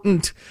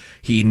important.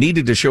 He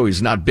needed to show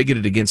he's not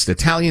bigoted against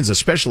Italians,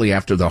 especially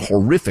after the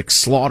horrific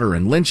slaughter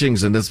and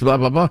lynchings and this blah,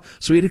 blah, blah.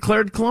 So he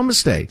declared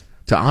Columbus Day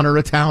to honor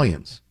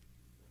Italians.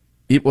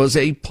 It was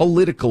a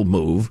political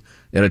move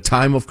at a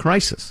time of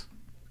crisis.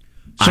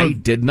 So, I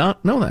did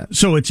not know that.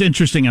 So it's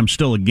interesting. I'm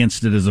still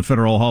against it as a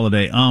federal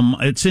holiday.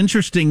 It's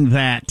interesting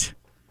that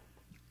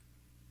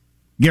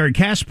Garry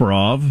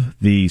Kasparov,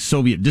 the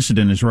Soviet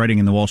dissident, is writing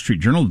in the Wall Street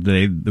Journal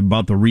today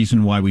about the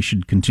reason why we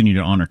should continue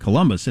to honor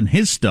Columbus. And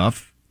his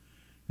stuff,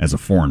 as a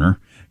foreigner,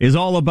 is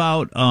all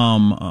about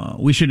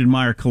we should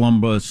admire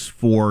Columbus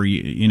for,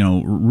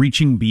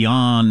 reaching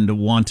beyond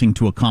wanting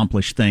to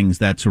accomplish things,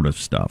 that sort of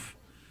stuff.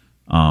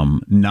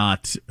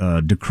 Not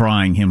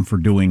decrying him for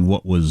doing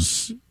what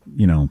was,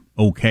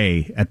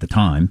 okay at the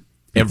time.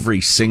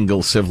 Every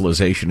single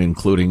civilization,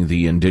 including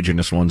the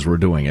indigenous ones, were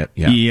doing it.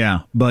 Yeah,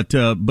 but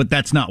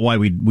that's not why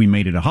we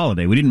made it a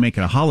holiday. We didn't make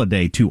it a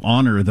holiday to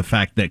honor the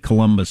fact that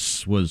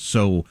Columbus was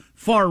so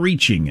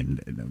far-reaching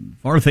and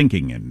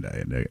far-thinking and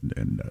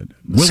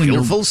willing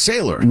skillful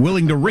sailor,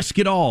 willing to risk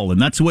it all,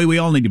 and that's the way we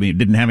all need to be. It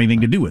didn't have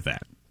anything to do with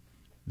that.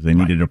 They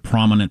needed a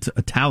prominent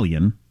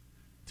Italian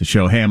to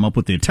show, hey, I'm up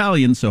with the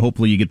Italians, so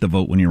hopefully you get the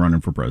vote when you're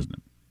running for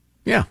president.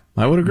 Yeah,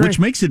 I would agree. Which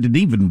makes it an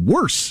even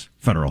worse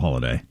federal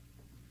holiday.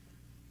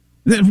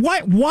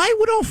 Why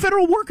would all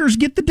federal workers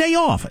get the day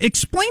off?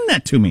 Explain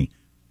that to me.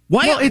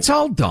 Why? Well, it's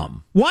all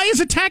dumb. Why, as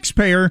a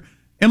taxpayer,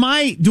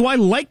 do I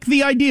like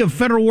the idea of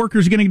federal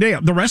workers getting a day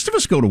off? The rest of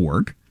us go to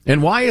work.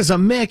 And why, as a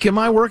Mick, am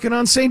I working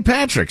on St.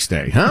 Patrick's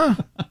Day, huh?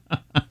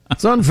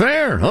 It's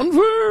unfair.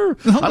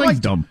 I like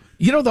dumb.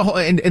 The whole,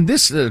 and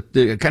this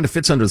kind of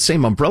fits under the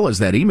same umbrella as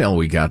that email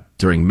we got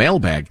during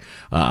Mailbag,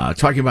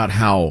 talking about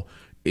how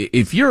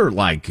if you're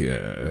like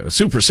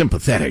super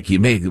sympathetic, you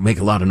make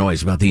a lot of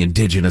noise about the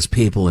indigenous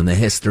people and the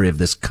history of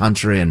this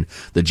country and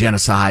the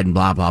genocide and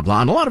blah, blah,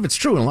 blah. And a lot of it's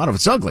true and a lot of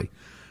it's ugly.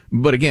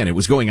 But again, it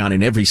was going on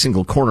in every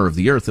single corner of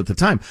the earth at the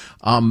time.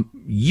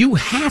 You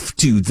have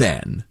to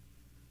then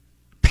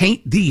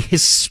paint the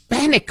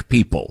Hispanic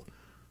people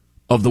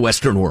of the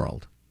Western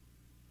world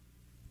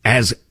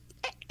as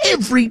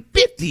every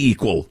bit the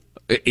equal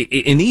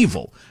in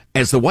evil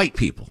as the white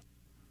people.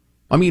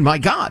 I mean, my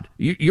God,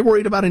 you're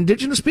worried about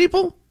indigenous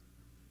people?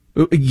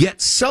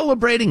 Yet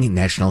celebrating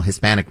National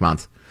Hispanic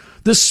Month.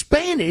 The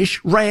Spanish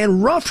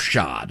ran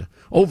roughshod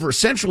over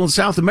Central and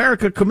South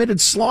America, committed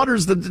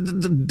slaughters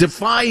that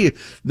defy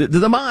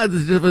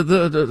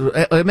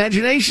the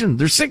imagination.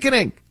 They're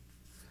sickening.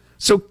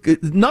 So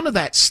none of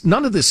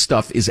this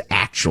stuff is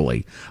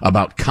actually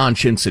about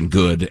conscience and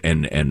good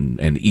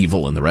and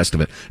evil and the rest of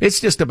it. It's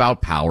just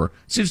about power.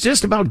 It's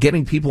just about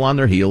getting people on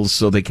their heels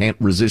so they can't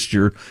resist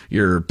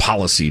your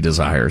policy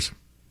desires.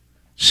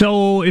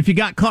 So if you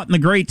got caught in the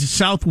great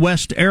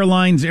Southwest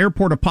Airlines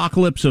airport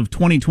apocalypse of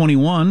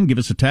 2021, give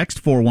us a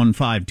text,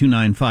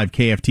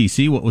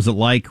 415-295-KFTC. What was it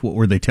like? What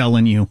were they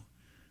telling you?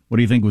 What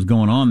do you think was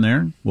going on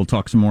there? We'll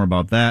talk some more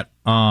about that.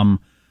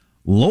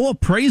 Low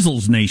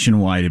appraisals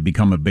nationwide have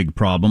become a big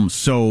problem.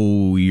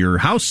 So your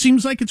house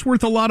seems like it's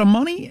worth a lot of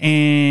money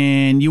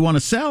and you want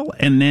to sell,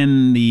 and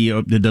then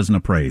it doesn't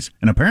appraise.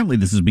 And apparently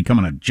this is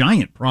becoming a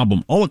giant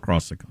problem all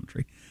across the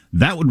country.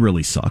 That would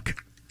really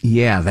suck.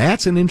 Yeah,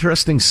 that's an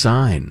interesting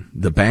sign.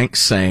 The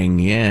bank's saying,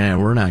 yeah,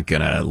 we're not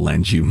going to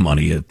lend you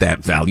money at that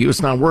value.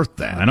 It's not worth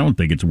that. I don't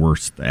think it's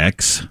worth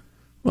X.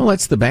 Well,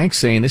 that's the bank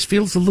saying, this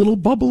feels a little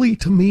bubbly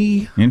to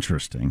me.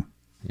 Interesting.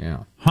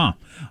 Yeah. Huh.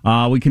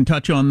 We can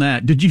touch on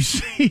that. Did you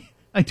see?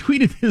 I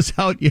tweeted this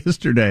out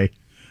yesterday.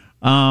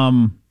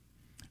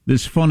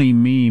 This funny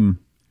meme.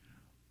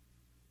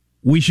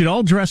 We should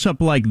all dress up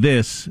like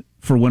this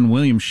for when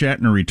William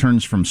Shatner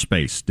returns from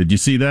space. Did you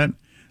see that?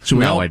 So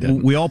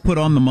we all put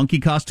on the monkey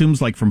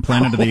costumes like from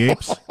Planet of the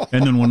Apes,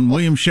 and then when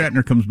William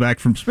Shatner comes back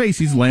from space,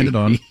 he's landed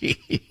on.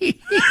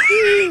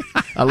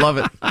 I love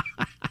it.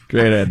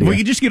 Great idea. If we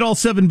could just get all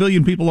 7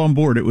 billion people on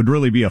board, it would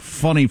really be a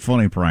funny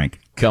prank.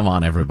 Come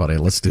on, everybody,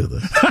 let's do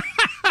this.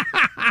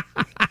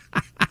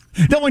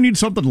 Don't we need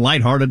something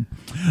lighthearted?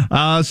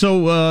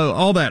 So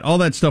all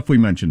that stuff we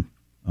mentioned.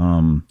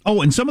 And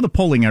some of the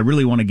polling I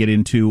really want to get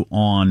into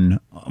on,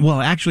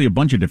 well, actually a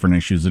bunch of different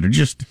issues that are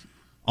just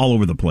all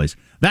over the place.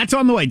 That's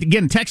on the way.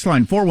 Again, text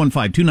line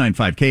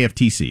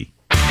 415-295-KFTC.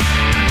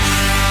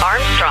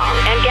 Armstrong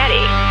and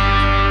Getty.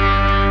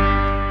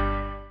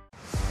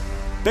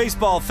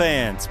 Baseball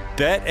fans,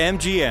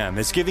 BetMGM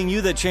is giving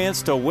you the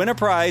chance to win a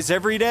prize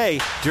every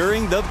day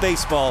during the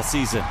baseball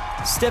season.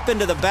 Step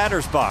into the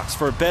batter's box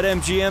for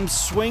BetMGM's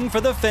Swing for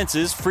the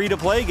Fences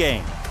free-to-play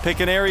game. Pick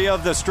an area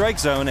of the strike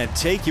zone and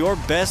take your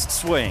best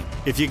swing.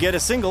 If you get a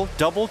single,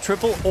 double,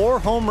 triple, or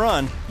home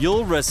run,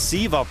 you'll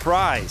receive a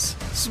prize.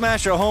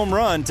 Smash a home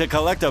run to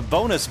collect a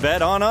bonus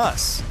bet on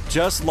us.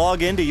 Just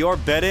log into your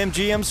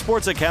BetMGM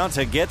sports account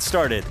to get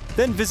started.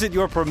 Then visit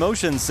your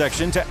promotions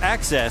section to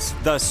access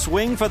the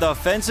Swing for the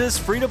Fences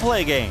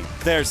free-to-play game.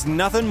 There's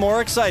nothing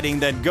more exciting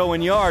than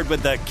going yard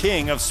with the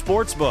king of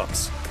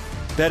sportsbooks.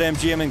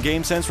 BetMGM and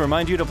GameSense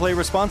remind you to play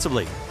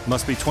responsibly.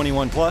 Must be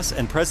 21 plus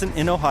and present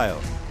in Ohio.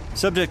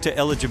 Subject to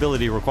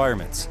eligibility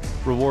requirements.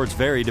 Rewards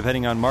vary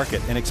depending on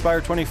market and expire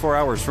 24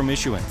 hours from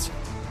issuance.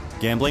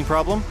 Gambling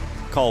problem?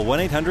 Call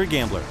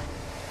 1-800-GAMBLER.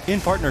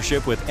 In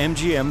partnership with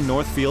MGM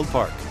Northfield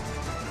Park.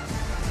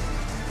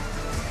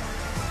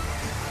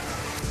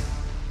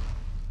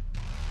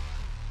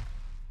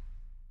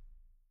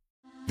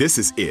 This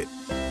is it.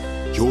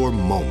 Your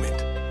moment.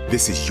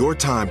 This is your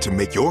time to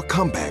make your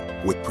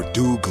comeback with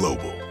Purdue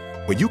Global.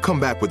 When you come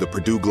back with a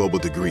Purdue Global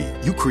degree,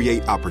 you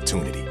create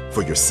opportunity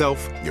for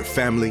yourself, your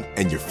family,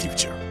 and your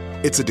future.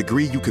 It's a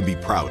degree you can be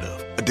proud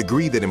of, a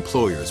degree that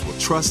employers will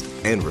trust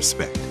and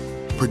respect.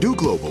 Purdue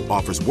Global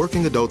offers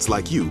working adults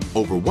like you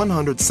over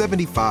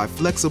 175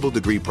 flexible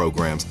degree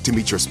programs to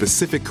meet your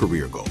specific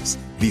career goals.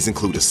 These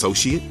include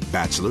associate,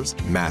 bachelor's,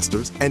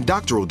 master's, and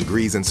doctoral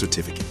degrees and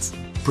certificates.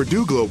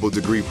 Purdue Global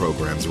degree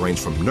programs range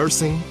from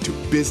nursing to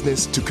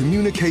business to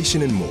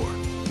communication and more.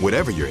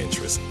 Whatever your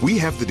interest, we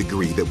have the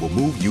degree that will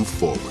move you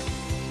forward.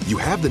 You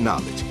have the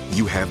knowledge,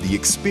 you have the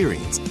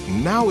experience.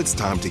 Now it's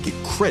time to get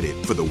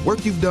credit for the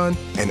work you've done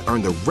and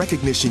earn the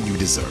recognition you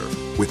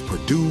deserve with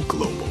Purdue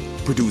Global,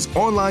 Purdue's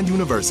online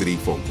university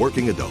for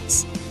working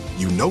adults.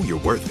 You know you're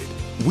worth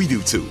it. We do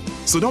too.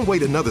 So don't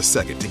wait another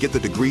second to get the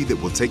degree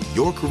that will take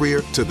your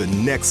career to the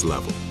next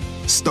level.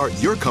 Start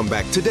your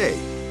comeback today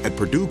at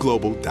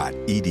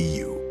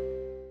purdueglobal.edu.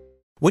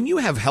 When you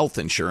have health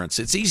insurance,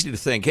 it's easy to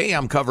think, hey,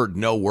 I'm covered,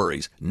 no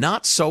worries.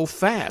 Not so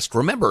fast.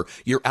 Remember,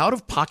 your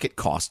out-of-pocket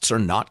costs are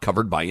not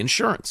covered by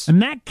insurance.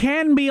 And that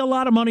can be a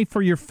lot of money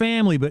for your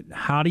family, but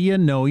how do you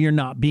know you're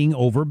not being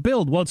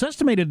overbilled? Well, it's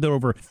estimated that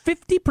over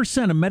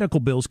 50% of medical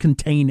bills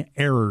contain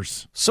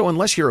errors. So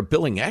unless you're a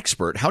billing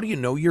expert, how do you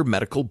know your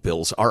medical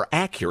bills are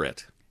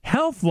accurate?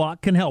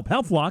 HealthLock can help.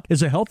 HealthLock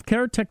is a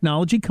healthcare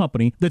technology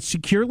company that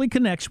securely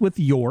connects with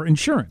your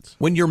insurance.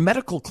 When your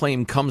medical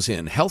claim comes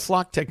in,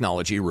 HealthLock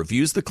technology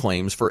reviews the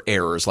claims for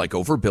errors like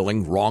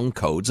overbilling, wrong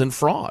codes, and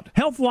fraud.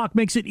 HealthLock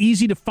makes it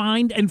easy to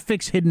find and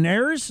fix hidden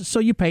errors so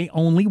you pay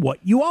only what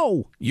you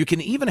owe. You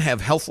can even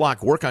have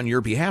HealthLock work on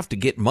your behalf to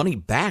get money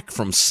back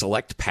from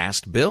select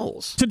past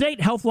bills. To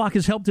date, HealthLock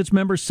has helped its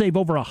members save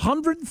over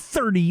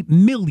 $130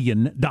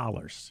 million.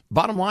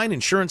 Bottom line,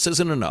 insurance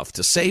isn't enough.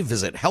 To save,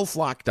 visit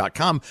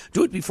healthlock.com.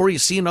 Do it before you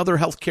see another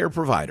healthcare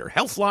provider.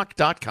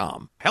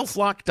 HealthLock.com.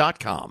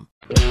 HealthLock.com.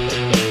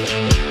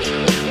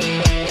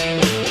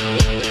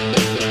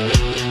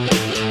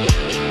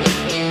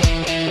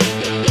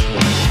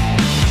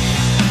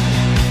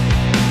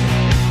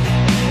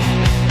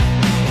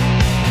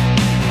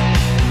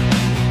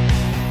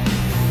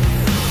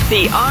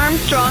 The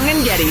Armstrong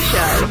and Getty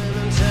Show.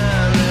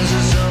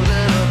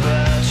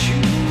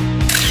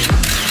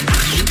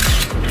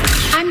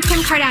 I'm Kim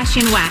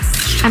Kardashian West.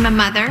 I'm a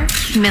mother,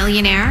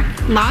 millionaire,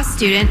 law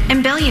student,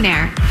 and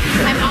billionaire.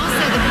 I'm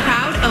also the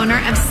proud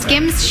owner of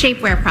Skims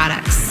shapewear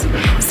products.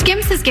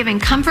 Skims has given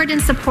comfort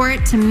and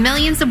support to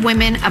millions of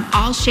women of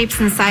all shapes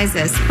and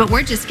sizes, but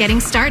we're just getting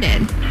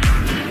started.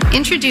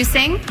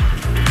 Introducing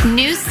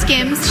new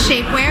Skims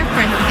shapewear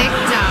for thick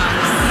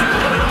dogs.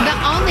 The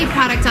only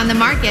product on the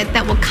market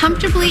that will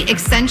comfortably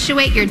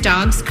accentuate your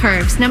dog's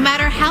curves, no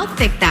matter how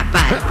thick that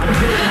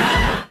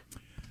butt.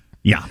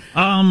 Yeah.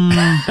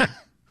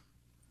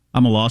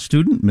 I'm a law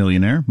student,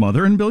 millionaire,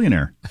 mother, and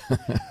billionaire.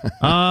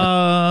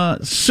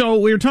 So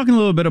we were talking a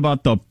little bit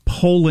about the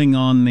polling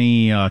on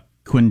the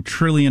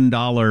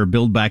quintillion-dollar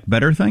Build Back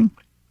Better thing.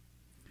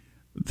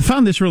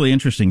 Found this really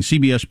interesting.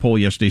 CBS poll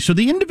yesterday. So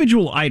the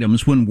individual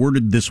items, when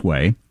worded this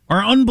way,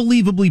 are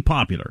unbelievably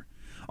popular.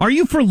 Are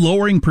you for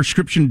lowering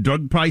prescription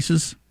drug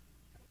prices?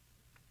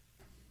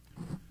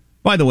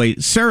 By the way,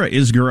 Sarah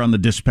Isger on the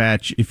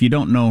Dispatch, if you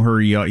don't know her,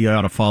 you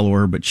ought to follow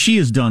her, but she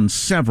has done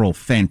several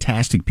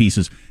fantastic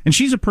pieces, and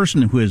she's a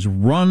person who has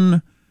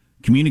run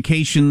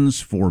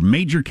communications for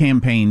major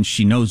campaigns.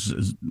 She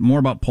knows more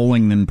about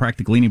polling than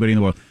practically anybody in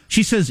the world.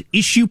 She says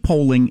issue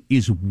polling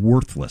is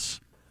worthless.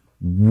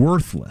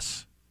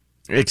 Worthless.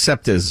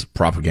 Except as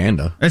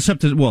propaganda.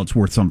 Except as, well, it's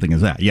worth something as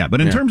that, yeah. But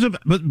in terms of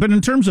but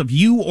in terms of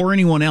you or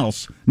anyone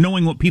else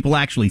knowing what people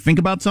actually think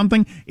about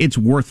something, it's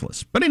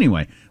worthless. But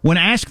anyway, when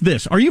asked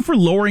this, are you for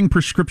lowering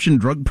prescription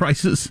drug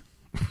prices?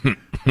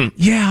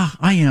 Yeah,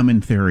 I am in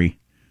theory.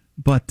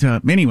 But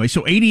anyway,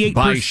 so 88%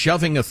 by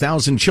shoving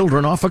 1,000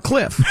 children off a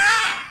cliff.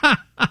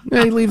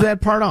 They leave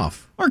that part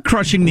off. Or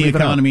crushing the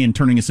economy and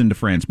turning us into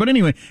France. But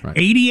anyway,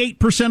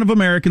 88% of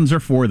Americans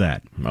are for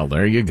that. Well,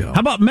 there you go. How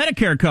about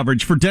Medicare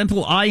coverage for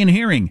dental, eye, and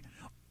hearing?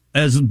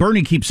 as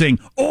Bernie keeps saying,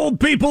 old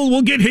people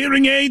will get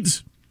hearing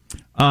aids.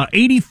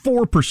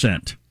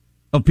 84%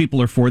 of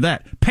people are for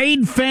that.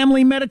 Paid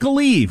family medical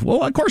leave.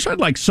 Well, of course, I'd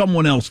like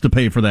someone else to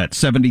pay for that.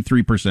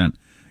 73%.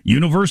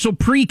 Universal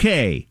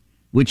pre-K,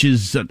 which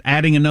is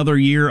adding another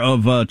year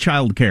of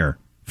child care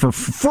for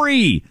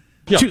free.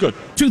 Yeah, good.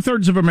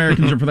 2/3 of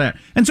Americans are for that.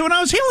 And so when I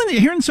was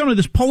hearing some of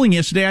this polling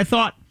yesterday,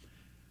 I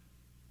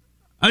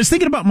was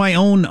thinking about my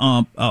own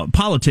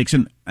politics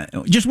and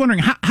just wondering,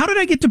 how did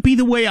I get to be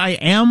the way I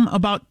am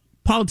about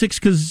politics?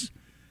 Because,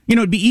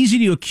 it'd be easy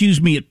to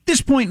accuse me at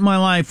this point in my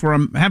life where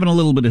I'm having a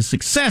little bit of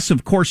success.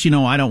 Of course,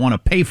 I don't want to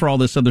pay for all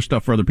this other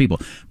stuff for other people.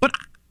 But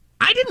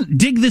I didn't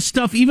dig this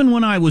stuff even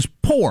when I was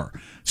poor.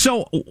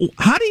 So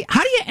how do you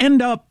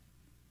end up,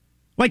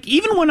 like,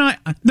 even when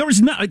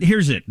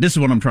here's it. This is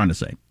what I'm trying to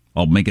say.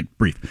 I'll make it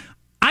brief.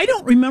 I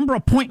don't remember a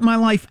point in my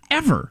life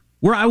ever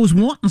where I was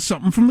wanting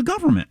something from the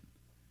government.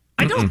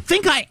 I don't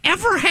think I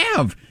ever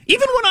have.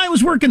 Even when I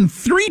was working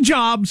 3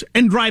 jobs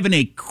and driving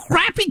a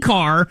crappy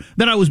car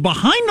that I was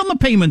behind on the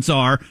payments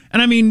and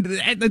I mean,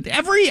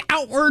 every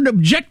outward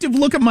objective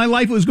look at my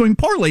life was going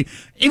poorly,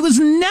 it was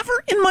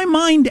never in my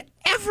mind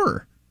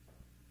ever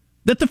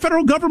that the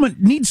federal government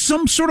needs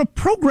some sort of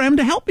program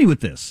to help me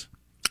with this.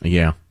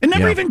 Yeah. It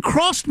never even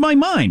crossed my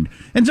mind.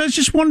 And so I was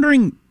just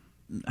wondering,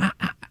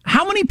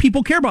 how many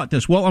people care about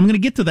this? Well, I'm going to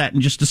get to that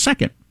in just a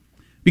second,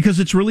 because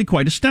it's really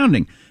quite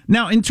astounding.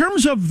 Now, in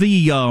terms of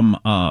the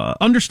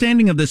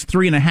understanding of this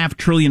 $3.5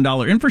 trillion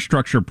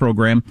infrastructure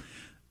program,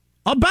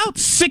 about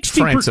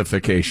 60%...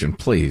 Francification,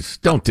 please.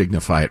 Don't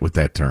dignify it with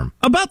that term.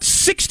 About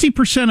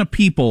 60% of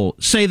people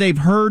say they've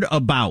heard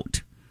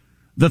about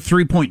the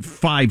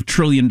 $3.5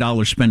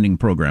 trillion spending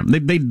program,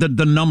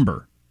 the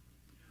number.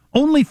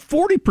 Only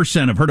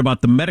 40% have heard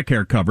about the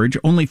Medicare coverage.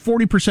 Only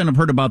 40% have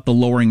heard about the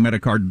lowering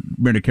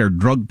Medicare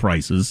drug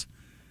prices.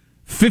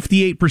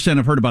 58%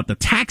 have heard about the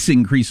tax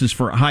increases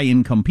for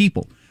high-income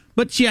people.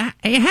 But you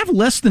have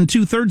less than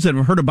 2/3 that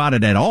have heard about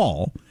it at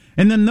all.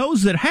 And then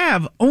those that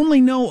have only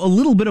know a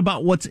little bit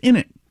about what's in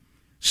it.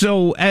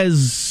 So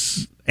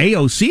as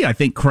AOC, I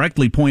think,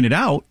 correctly pointed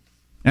out,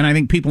 and I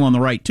think people on the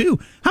right too,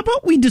 how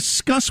about we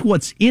discuss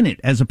what's in it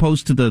as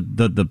opposed to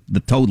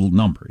the total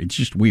number? It's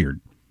just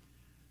weird.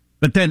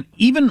 But then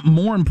even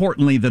more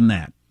importantly than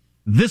that,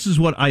 this is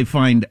what I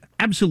find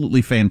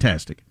absolutely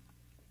fantastic.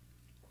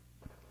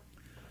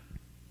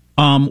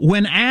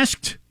 When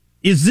asked,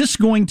 is this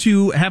going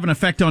to have an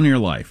effect on your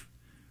life?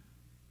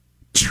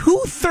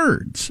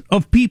 2/3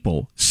 of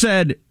people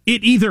said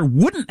it either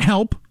wouldn't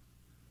help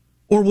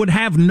or would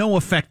have no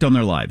effect on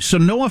their lives. So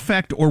no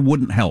effect or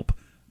wouldn't help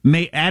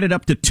may add it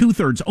up to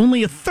 2/3.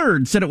 Only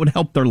 1/3 said it would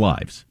help their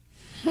lives.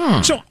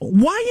 So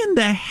why in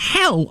the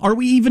hell are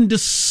we even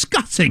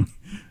discussing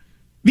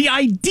the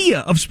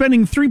idea of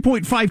spending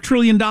 $3.5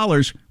 trillion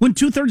when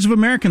 2/3 of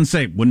Americans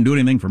say, wouldn't do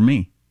anything for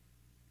me?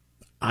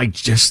 I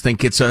just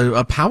think it's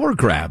a power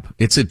grab.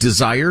 It's a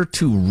desire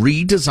to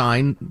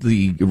redesign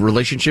the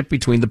relationship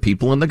between the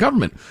people and the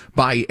government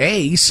by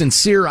A,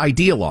 sincere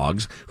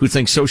ideologues who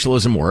think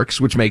socialism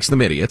works, which makes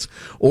them idiots,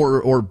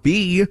 or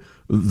B,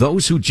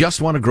 those who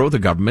just want to grow the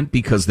government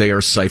because they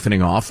are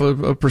siphoning off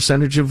a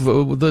percentage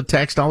of the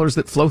tax dollars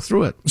that flow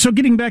through it. So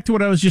getting back to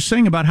what I was just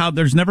saying about how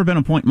there's never been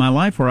a point in my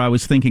life where I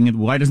was thinking,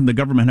 why doesn't the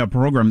government have a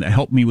program that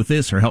help me with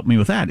this or help me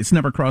with that? It's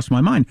never crossed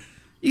my mind.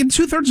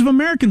 2/3 of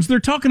Americans, they're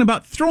talking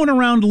about throwing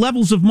around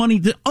levels of money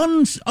that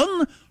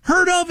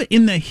unheard of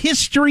in the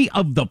history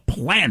of the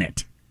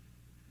planet,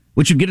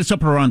 which would get us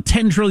up around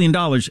 $10 trillion,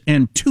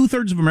 and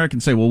 2/3 of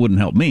Americans say, well, it wouldn't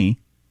help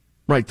me.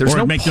 Right, there's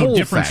no make no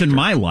difference factor in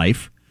my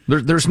life.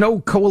 There's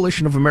no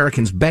coalition of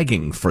Americans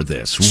begging for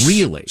this,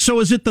 really. So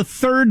is it the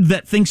third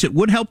that thinks it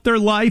would help their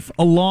life,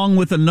 along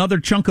with another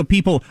chunk of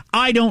people,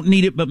 I don't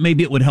need it, but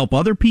maybe it would help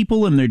other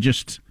people, and they're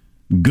just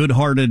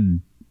good-hearted,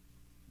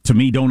 to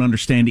me, don't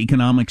understand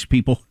economics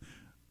people?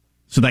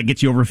 So that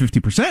gets you over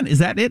 50%? Is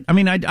that it? I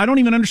mean, I don't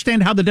even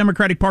understand how the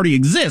Democratic Party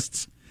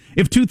exists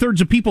if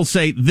 2/3 of people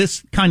say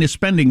this kind of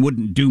spending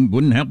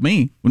wouldn't help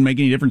me, wouldn't make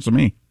any difference to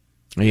me.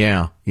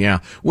 Yeah.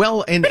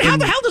 Well, and how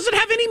the hell does it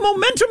have any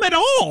momentum at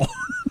all?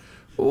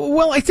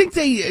 Well, I think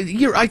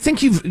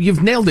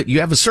you've nailed it. You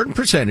have a certain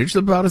percentage,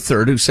 about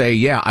 1/3, who say,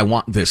 yeah, I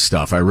want this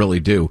stuff. I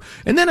really do.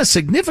 And then a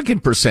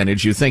significant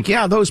percentage you think,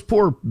 yeah, those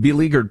poor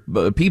beleaguered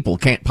people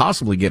can't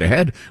possibly get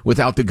ahead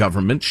without the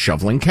government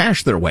shoveling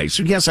cash their way.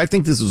 So yes, I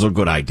think this is a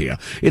good idea.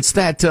 It's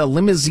that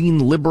limousine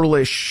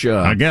liberalish,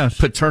 I guess,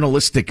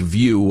 paternalistic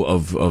view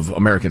of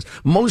Americans.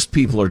 Most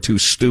people are too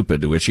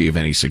stupid to achieve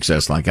any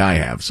success like I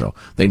have, so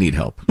they need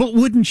help. But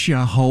wouldn't you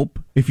hope,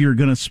 if you're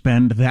going to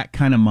spend that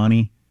kind of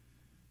money,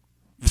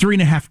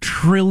 $3.5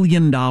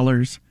 trillion,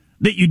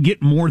 that you'd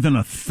get more than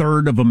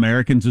 1/3 of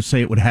Americans who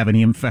say it would have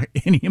any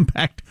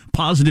impact,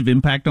 positive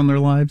impact on their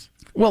lives?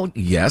 Well,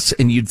 yes,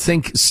 and you'd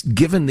think,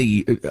 given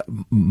the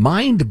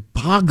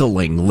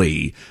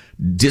mind-bogglingly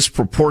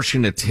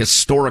disproportionate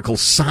historical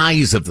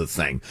size of the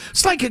thing.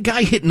 It's like a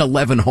guy hitting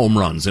 11 home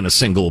runs in a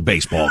single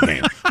baseball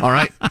game. All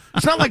right.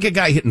 It's not like a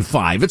guy hitting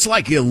 5. It's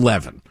like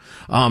 11.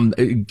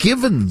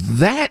 Given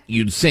that,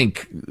 you'd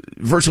think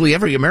virtually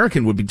every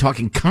American would be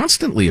talking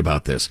constantly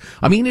about this.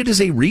 I mean, it is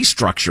a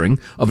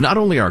restructuring of not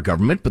only our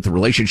government, but the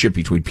relationship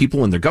between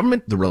people and their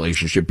government, the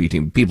relationship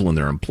between people and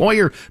their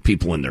employer,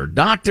 people and their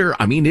doctor.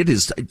 I mean, it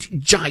is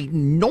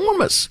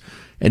ginormous.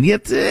 And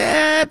yet,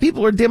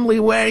 people are dimly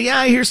aware,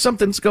 yeah, here's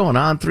something's going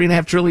on.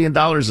 $3.5 trillion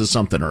is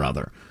something or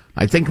other.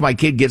 I think my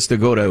kid gets to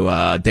go to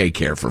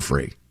daycare for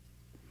free.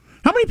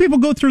 How many people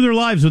go through their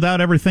lives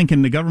without ever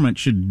thinking the government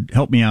should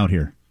help me out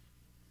here?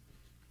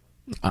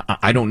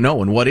 I don't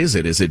know. And what is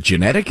it? Is it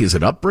genetic? Is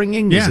it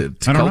upbringing? Yeah, is it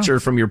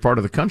culture from your part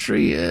of the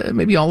country?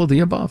 Maybe all of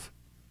the above.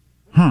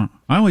 I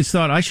always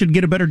thought I should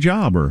get a better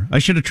job, or I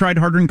should have tried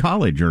harder in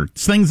college, or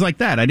things like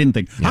that. I didn't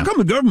think, how come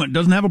the government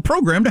doesn't have a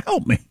program to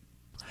help me?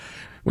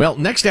 Well,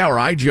 next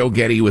hour, Joe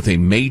Getty, with a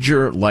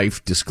major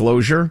life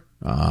disclosure.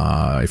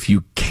 If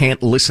you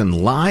can't listen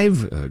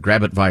live,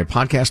 grab it via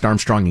podcast,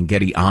 Armstrong and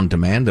Getty on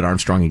demand at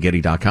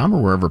armstrongandgetty.com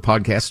or wherever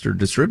podcasts are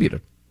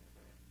distributed.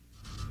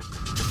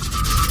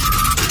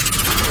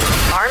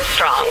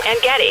 Armstrong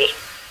and Getty.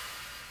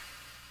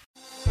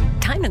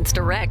 Diamonds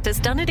Direct has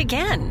done it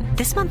again.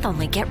 This month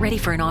only, get ready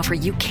for an offer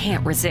you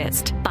can't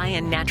resist. Buy a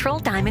natural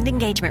diamond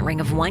engagement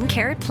ring of 1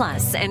 carat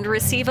plus and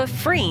receive a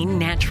free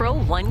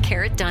natural 1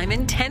 carat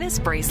diamond tennis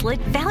bracelet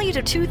valued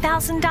at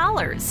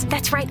 $2,000.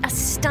 That's right, a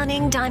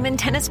stunning diamond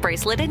tennis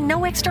bracelet at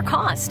no extra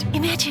cost.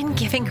 Imagine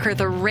giving her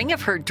the ring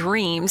of her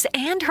dreams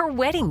and her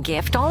wedding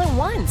gift all at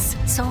once.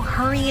 So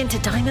hurry into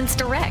Diamonds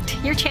Direct.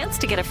 Your chance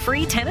to get a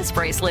free tennis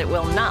bracelet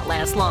will not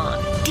last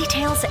long.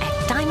 Details at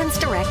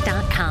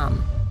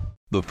diamondsdirect.com.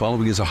 The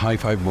following is a high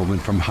five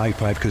moment from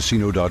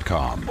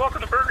highfivecasino.com.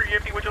 Welcome to Burger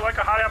Yippee. Would you like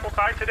a hot apple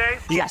pie today?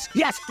 Yes,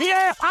 yeah,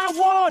 I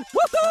won!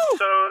 Woohoo!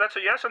 So that's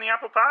a yes on the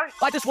apple pie?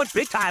 I just went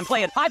big time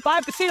playing High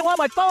Five Casino on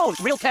my phone.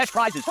 Real cash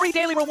prizes, free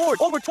daily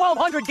rewards, over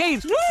 1,200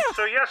 games. Yeah!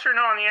 So yes or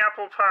no on the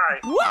apple pie?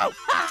 Whoa!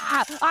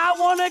 I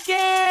won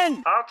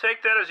again! I'll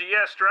take that as a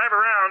yes. Drive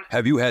around.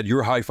 Have you had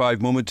your high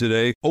five moment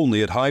today?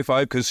 Only at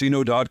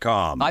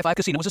highfivecasino.com. High Five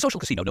Casino is a social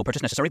casino. No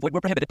purchase necessary. Void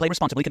where prohibited. Play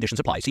responsibly. Conditions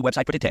apply. See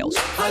website for details.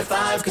 High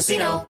Five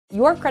Casino.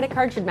 Your credit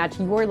card should match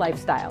your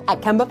lifestyle.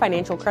 At Kemba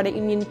Financial Credit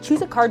Union,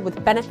 choose a card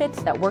with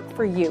benefits that work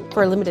for you.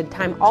 For a limited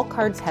time, all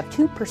cards have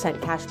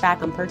 2% cash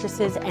back on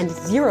purchases and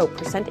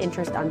 0%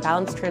 interest on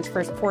balance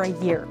transfers for a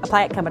year.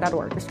 Apply at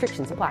Kemba.org.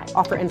 Restrictions apply.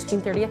 Offer ends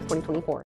June 30th, 2024.